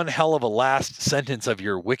one hell of a last sentence of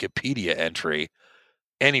your Wikipedia entry.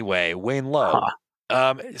 Anyway, Wayne Lowe.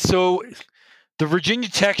 So the Virginia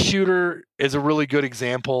Tech shooter is a really good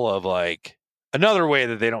example of like another way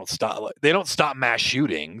that they don't stop mass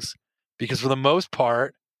shootings, because for the most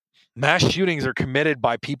part, mass shootings are committed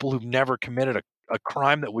by people who've never committed a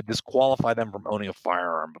crime that would disqualify them from owning a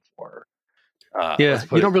firearm before. Yeah,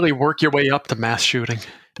 you don't really work your way up to mass shooting.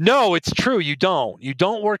 No, it's true. You don't. You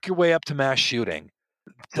don't work your way up to mass shooting.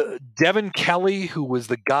 Devin Kelly, who was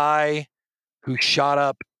the guy who shot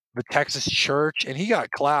up the Texas church, and he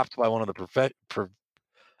got clapped by one of the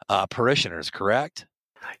parishioners, correct?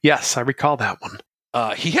 Yes, I recall that one.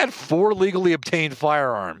 He had 4 legally obtained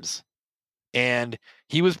firearms, and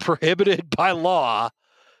he was prohibited by law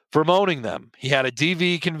from owning them. He had a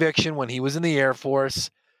DV conviction when he was in the Air Force.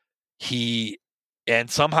 And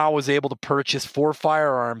somehow was able to purchase 4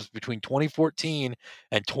 firearms between 2014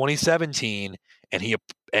 and 2017,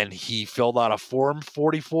 and he filled out a Form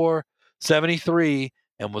 4473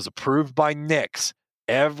 and was approved by NICS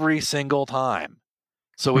every single time.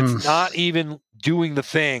 So it's not even doing the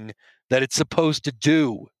thing that it's supposed to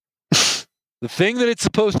do. The thing that it's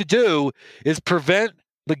supposed to do is prevent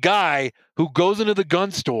the guy who goes into the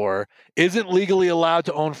gun store, isn't legally allowed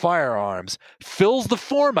to own firearms, fills the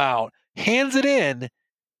form out, hands it in,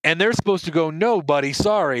 and they're supposed to go, no, buddy,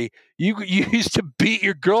 sorry, you used to beat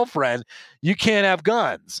your girlfriend, you can't have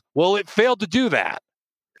guns. Well, it failed to do that.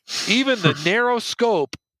 Even the narrow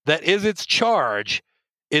scope that is its charge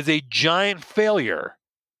is a giant failure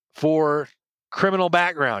for criminal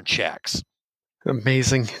background checks.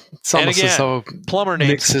 Amazing. It's almost and again, as though plumber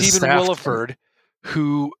named Stephen Williford,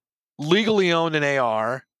 who legally owned an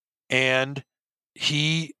AR, and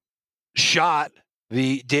he shot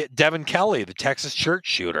the Devin Kelly, the Texas church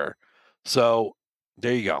shooter. So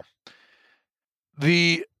there you go.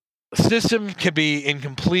 The system can be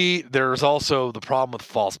incomplete. There's also the problem with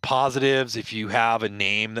false positives. If you have a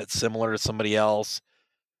name that's similar to somebody else,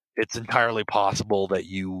 it's entirely possible that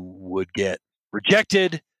you would get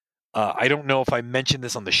rejected. I don't know if I mentioned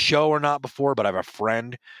this on the show or not before, but I have a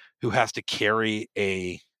friend who has to carry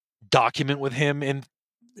a document with him in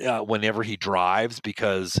whenever he drives,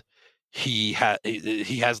 because he has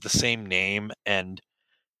the same name and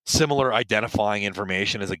similar identifying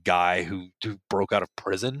information as a guy who broke out of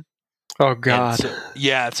prison. Oh God!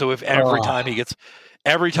 So if every time he gets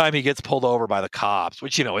pulled over by the cops,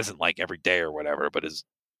 which isn't like every day or whatever, but is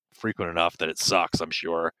frequent enough that it sucks, I'm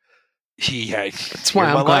sure. That's why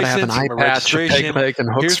I'm glad I have an eye patch, a peg leg, and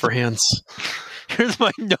hooks for hands. Here's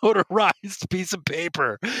my notarized piece of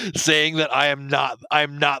paper saying that I am not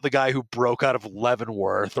the guy who broke out of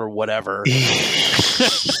Leavenworth or whatever.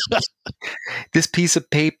 This piece of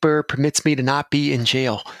paper permits me to not be in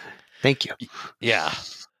jail. Thank you. Yeah.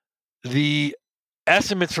 The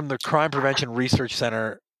estimates from the Crime Prevention Research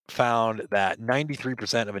Center found that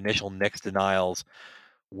 93% of initial NICS denials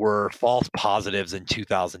were false positives in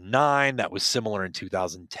 2009. That was similar in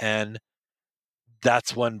 2010.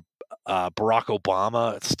 That's when Barack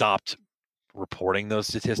Obama stopped reporting those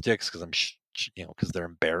statistics because they're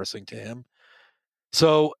embarrassing to him.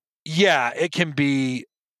 So yeah, it can be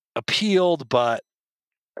appealed, but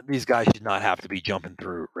these guys should not have to be jumping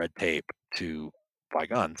through red tape to buy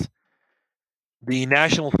guns. The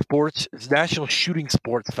National Shooting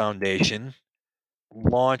Sports Foundation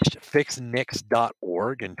launched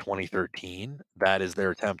fixnix.org in 2013. That is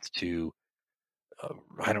their attempt to,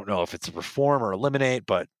 I don't know if it's a reform or eliminate,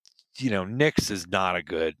 but NICS is not a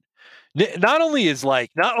good. Not only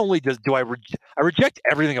do I reject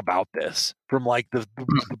everything about this from like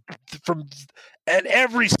from at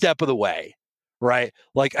every step of the way, right?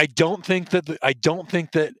 Like I don't think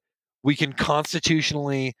that we can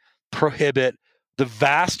constitutionally prohibit the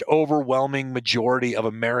vast overwhelming majority of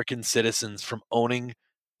American citizens from owning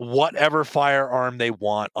whatever firearm they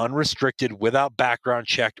want, unrestricted, without background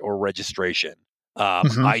check or registration.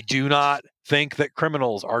 I do not think that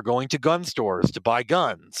criminals are going to gun stores to buy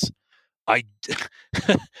guns. I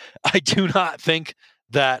do not think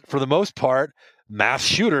that, for the most part, mass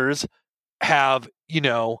shooters have,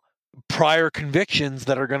 prior convictions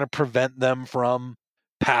that are going to prevent them from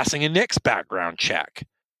passing a NICS background check.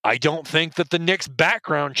 I don't think that the NICS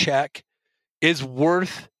background check is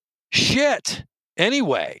worth shit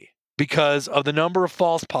anyway because of the number of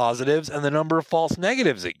false positives and the number of false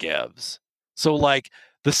negatives it gives. So, like,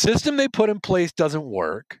 the system they put in place doesn't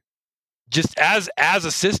work. Just as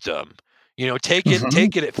a system, take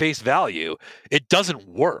it at face value. It doesn't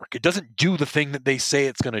work. It doesn't do the thing that they say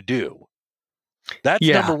it's going to do. That's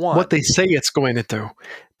number one. What they say it's going to do.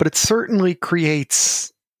 But it certainly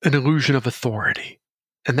creates an illusion of authority.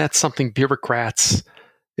 And that's something bureaucrats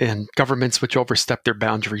and governments which overstep their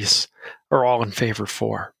boundaries are all in favor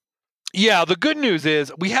for. Yeah, the good news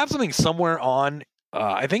is we have something somewhere on,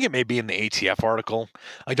 I think it may be in the ATF article.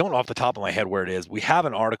 I don't know off the top of my head where it is. We have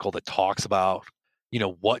an article that talks about,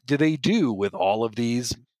 what do they do with all of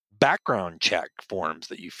these background check forms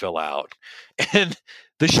that you fill out? And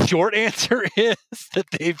the short answer is that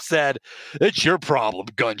they've said, it's your problem,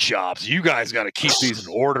 gun shops. You guys got to keep these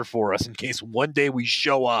in order for us in case one day we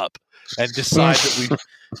show up and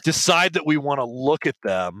decide that we want to look at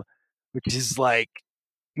them, which is like,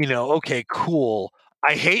 okay, cool.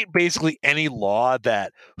 I hate basically any law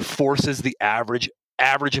that forces the average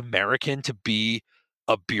American to be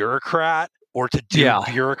a bureaucrat or to do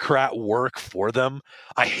bureaucrat work for them.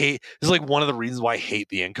 This is like one of the reasons why I hate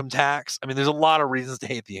the income tax. I mean, there's a lot of reasons to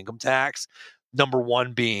hate the income tax. Number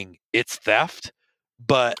one being it's theft.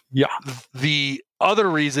 But the other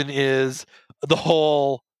reason is the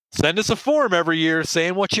whole send us a form every year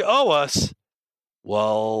saying what you owe us.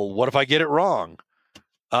 Well, what if I get it wrong?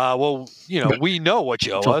 We know what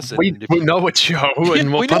you owe us. And we know what you owe,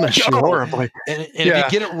 and we'll punish you horribly. And if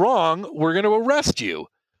you get it wrong, we're going to arrest you.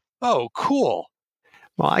 Oh, cool.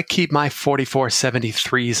 Well, I keep my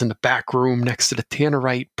 4473s in the back room next to the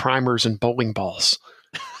tannerite primers and bowling balls.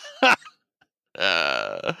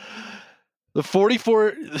 The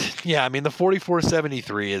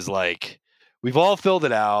 4473 is like, we've all filled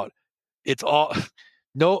it out. It's all,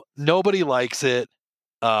 nobody likes it.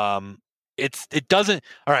 It doesn't.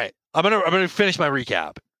 All right. I'm going to finish my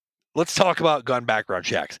recap. Let's talk about gun background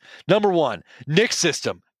checks. Number one, NICS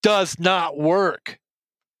system does not work.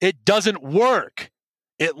 It doesn't work.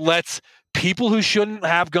 It lets people who shouldn't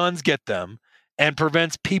have guns get them and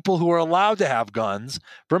prevents people who are allowed to have guns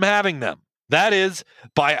from having them. That is,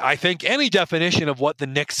 by I think any definition of what the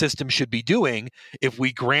NICS system should be doing, if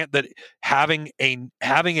we grant that having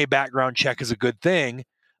a background check is a good thing,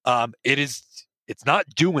 it's not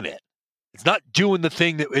doing it. It's not doing the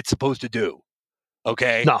thing that it's supposed to do.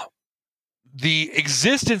 Okay? No. The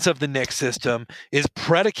existence of the NICS system is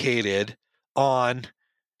predicated on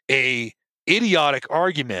a idiotic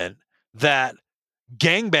argument that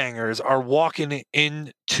gangbangers are walking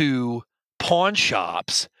into pawn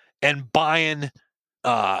shops and buying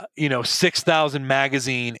 6,000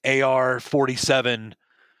 magazine AR-47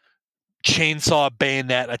 chainsaw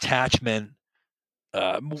bayonet attachment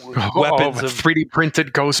weapons of 3D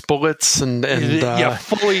printed ghost bullets and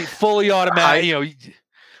fully automatic,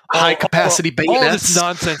 high capacity bayonets. All this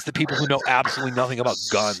nonsense that people who know absolutely nothing about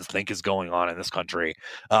guns think is going on in this country.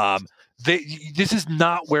 This is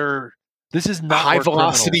not high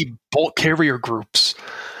velocity bolt carrier groups.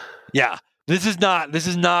 Yeah, this is not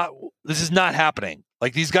happening.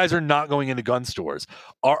 Like, these guys are not going into gun stores.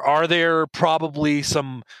 Are there probably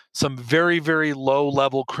some very, very low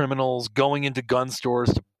level criminals going into gun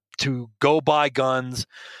stores to go buy guns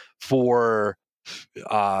for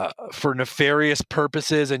nefarious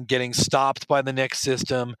purposes and getting stopped by the NICS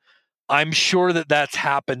system? I'm sure that that's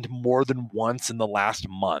happened more than once in the last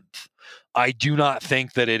month. I do not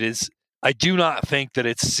think that it's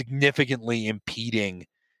significantly impeding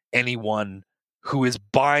anyone who is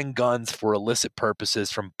buying guns for illicit purposes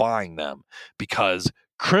from buying them, because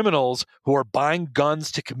criminals who are buying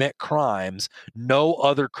guns to commit crimes know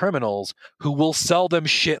other criminals who will sell them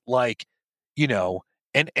shit like,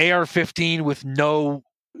 an AR-15 with no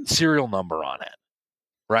serial number on it,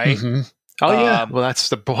 right? Mm-hmm. Oh yeah. Well, that's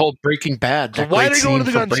the whole Breaking Bad. So why are they going to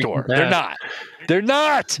the gun store? They're not. They're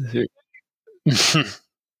not.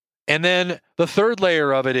 And then the third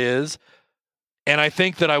layer of it is, and I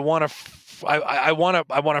think that I want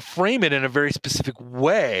to frame it in a very specific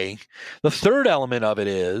way. The third element of it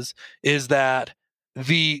is that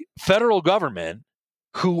the federal government,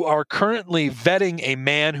 who are currently vetting a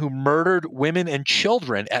man who murdered women and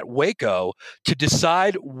children at Waco to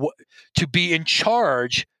decide to be in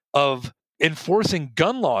charge of enforcing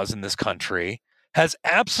gun laws in this country, has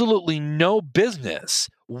absolutely no business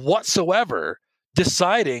whatsoever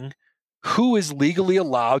deciding who is legally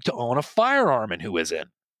allowed to own a firearm and who isn't.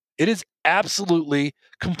 It is absolutely,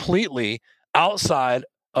 completely outside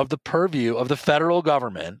of the purview of the federal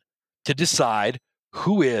government to decide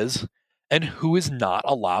who is and who is not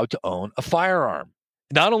allowed to own a firearm.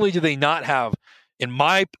 Not only do they not have, in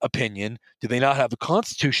my opinion, do they not have the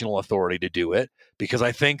constitutional authority to do it, because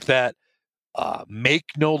I think that make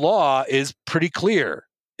no law is pretty clear.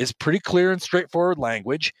 It's pretty clear and straightforward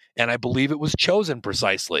language, and I believe it was chosen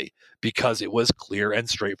precisely because it was clear and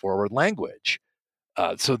straightforward language.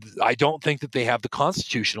 So I don't think that they have the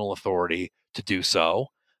constitutional authority to do so.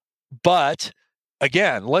 But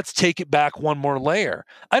again, let's take it back one more layer.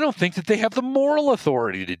 I don't think that they have the moral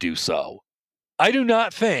authority to do so. I do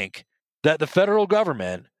not think that the federal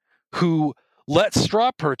government, who lets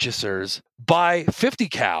straw purchasers buy 50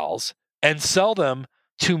 cals and sell them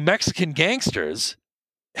to Mexican gangsters,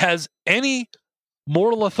 has any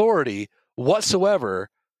moral authority whatsoever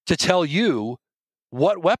to tell you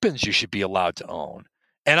what weapons you should be allowed to own.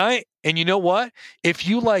 And you know what? If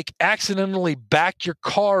you accidentally backed your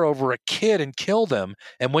car over a kid and killed him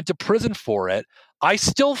and went to prison for it, I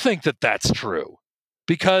still think that that's true,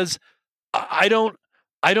 because I don't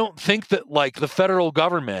think that the federal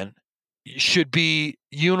government should be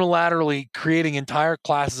unilaterally creating entire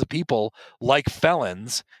classes of people like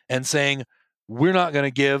felons and saying, we're not going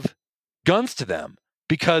to give guns to them,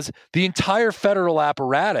 because the entire federal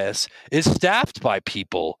apparatus is staffed by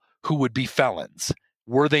people who would be felons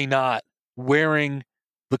were they not wearing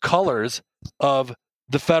the colors of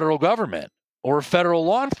the federal government or a federal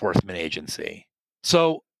law enforcement agency.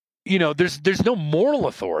 So, there's no moral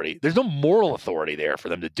authority. There's no moral authority there for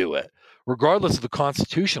them to do it, regardless of the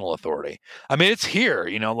constitutional authority. I mean, it's here,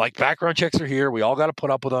 background checks are here. We all got to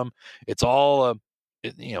put up with them. It's all,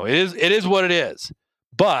 it is what it is.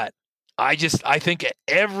 But I think at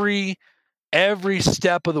every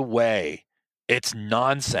step of the way, it's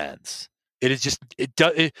nonsense. It is just,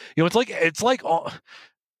 it's like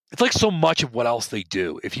so much of what else they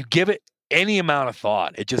do. If you give it any amount of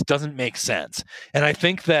thought, it just doesn't make sense. And I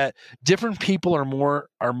think that different people are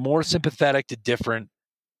more sympathetic to different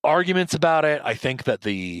arguments about it. I think that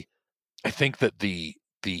the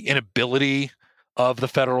inability of the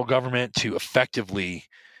federal government to effectively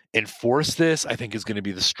enforce this, I think, is going to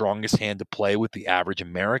be the strongest hand to play with the average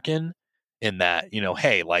American, in that,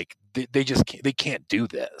 hey, they can't do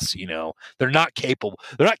this. They're not capable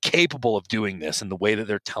of doing this in the way that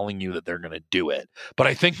they're telling you that they're going to do it. But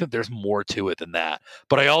I think that there's more to it than that.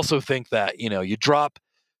 But I also think that, you drop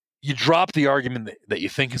the argument that you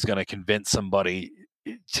think is going to convince somebody,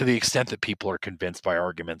 to the extent that people are convinced by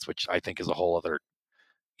arguments, which I think is a whole other,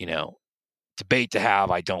 debate to have.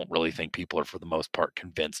 I don't really think people are, for the most part,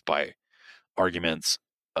 convinced by arguments.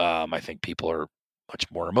 I think people are much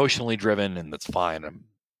more emotionally driven, and that's fine. I'm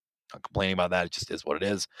not complaining about that. It just is what it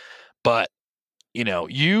is. But,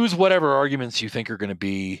 use whatever arguments you think are going to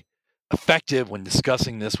be effective when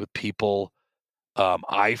discussing this with people.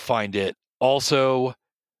 I find it also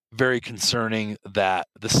very concerning that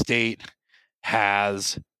the state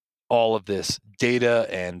has all of this data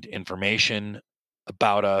and information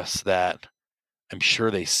about us that I'm sure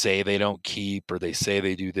they say they don't keep, or they say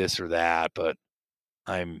they do this or that, but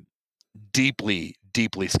I'm deeply,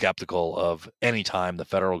 deeply skeptical of any time the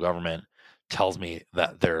federal government tells me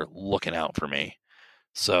that they're looking out for me.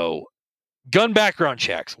 So, gun background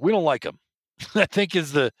checks, we don't like them. I think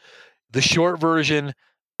is the short version.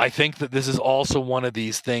 I think that this is also one of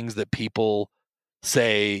these things that people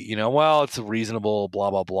say, well, it's a reasonable,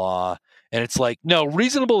 blah, blah, blah. And it's like, no,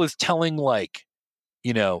 reasonable is telling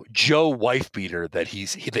Joe wife beater that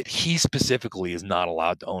he specifically is not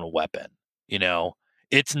allowed to own a weapon.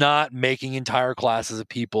 It's not making entire classes of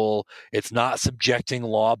people. It's not subjecting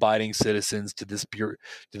law-abiding citizens to this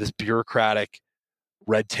bureaucratic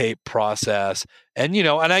red tape process. And, you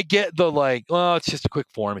know, and I get the like, oh, it's just a quick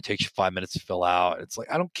form. It takes you 5 minutes to fill out. It's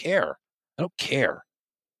like, I don't care. I don't care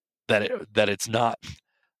that it's not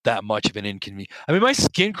that much of an inconvenience. I mean, my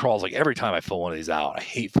skin crawls like every time I fill one of these out. I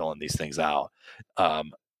hate filling these things out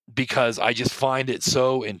because I just find it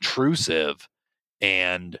so intrusive.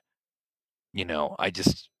 And, you know, I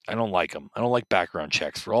don't like them. I don't like background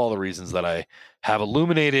checks for all the reasons that I have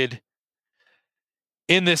illuminated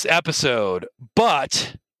in this episode.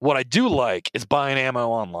 But what I do like is buying ammo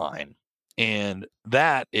online. And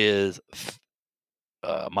that is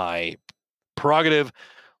my prerogative,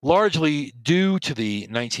 largely due to the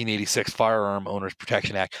 1986 Firearm Owners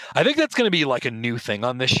Protection Act. I think that's going to be like a new thing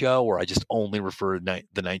on this show where I just only refer to the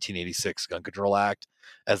 1986 Gun Control Act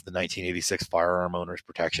as the 1986 Firearm Owners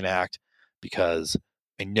Protection Act, because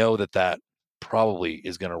I know that probably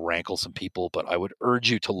is going to rankle some people, but I would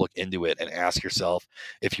urge you to look into it and ask yourself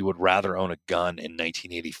if you would rather own a gun in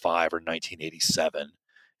 1985 or 1987.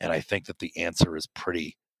 And I think that the answer is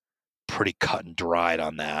pretty cut and dried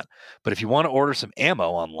on that. But if you want to order some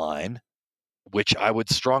ammo online, which I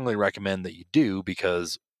would strongly recommend that you do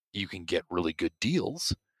because you can get really good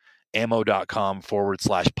deals,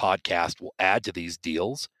 Ammodotcom/podcast will add to these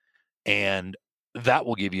deals, and that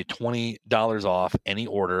will give you $20 off any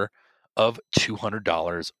order of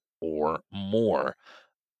 $200 or more.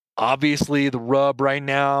 Obviously, the rub right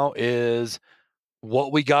now is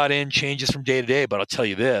what we got in changes from day to day, but I'll tell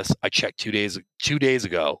you this, I checked 2 days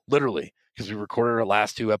ago, literally, because we recorded our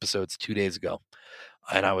last 2 episodes 2 days ago.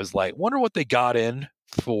 And I was like, wonder what they got in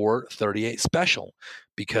for 38 special,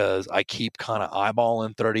 because I keep kind of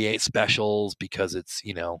eyeballing 38 specials because it's,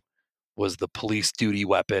 you know, was the police duty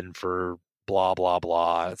weapon for blah, blah,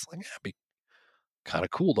 blah. It's like, it'd be kind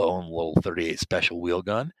of cool to own a little 38 special wheel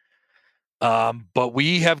gun. But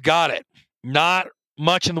we have got it. Not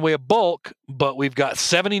much in the way of bulk, but we've got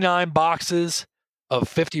 79 boxes of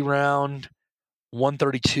 50 round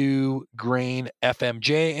 132 grain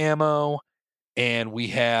FMJ ammo, and we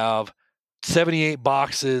have 78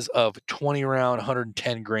 boxes of 20 round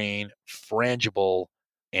 110 grain frangible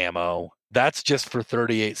ammo. That's just for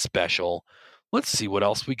 38 special. Let's see what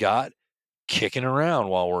else we got kicking around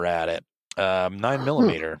while we're at it.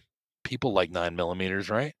 9mm. People like 9mm,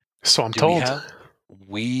 right? So I'm told.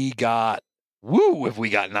 We got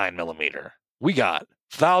 9mm. We got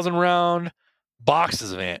 1,000 round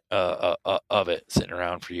boxes of it sitting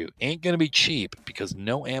around for you. Ain't going to be cheap because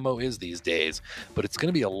no ammo is these days, but it's going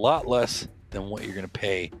to be a lot less than what you're going to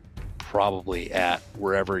pay probably at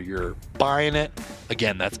wherever you're buying it.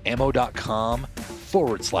 Again, that's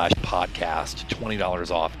ammo.com/podcast,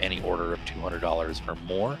 $20 off any order of $200 or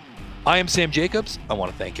more. I am Sam Jacobs. I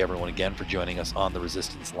want to thank everyone again for joining us on the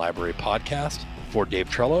Resistance Library podcast. For Dave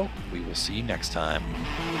Trello, we will see you next time.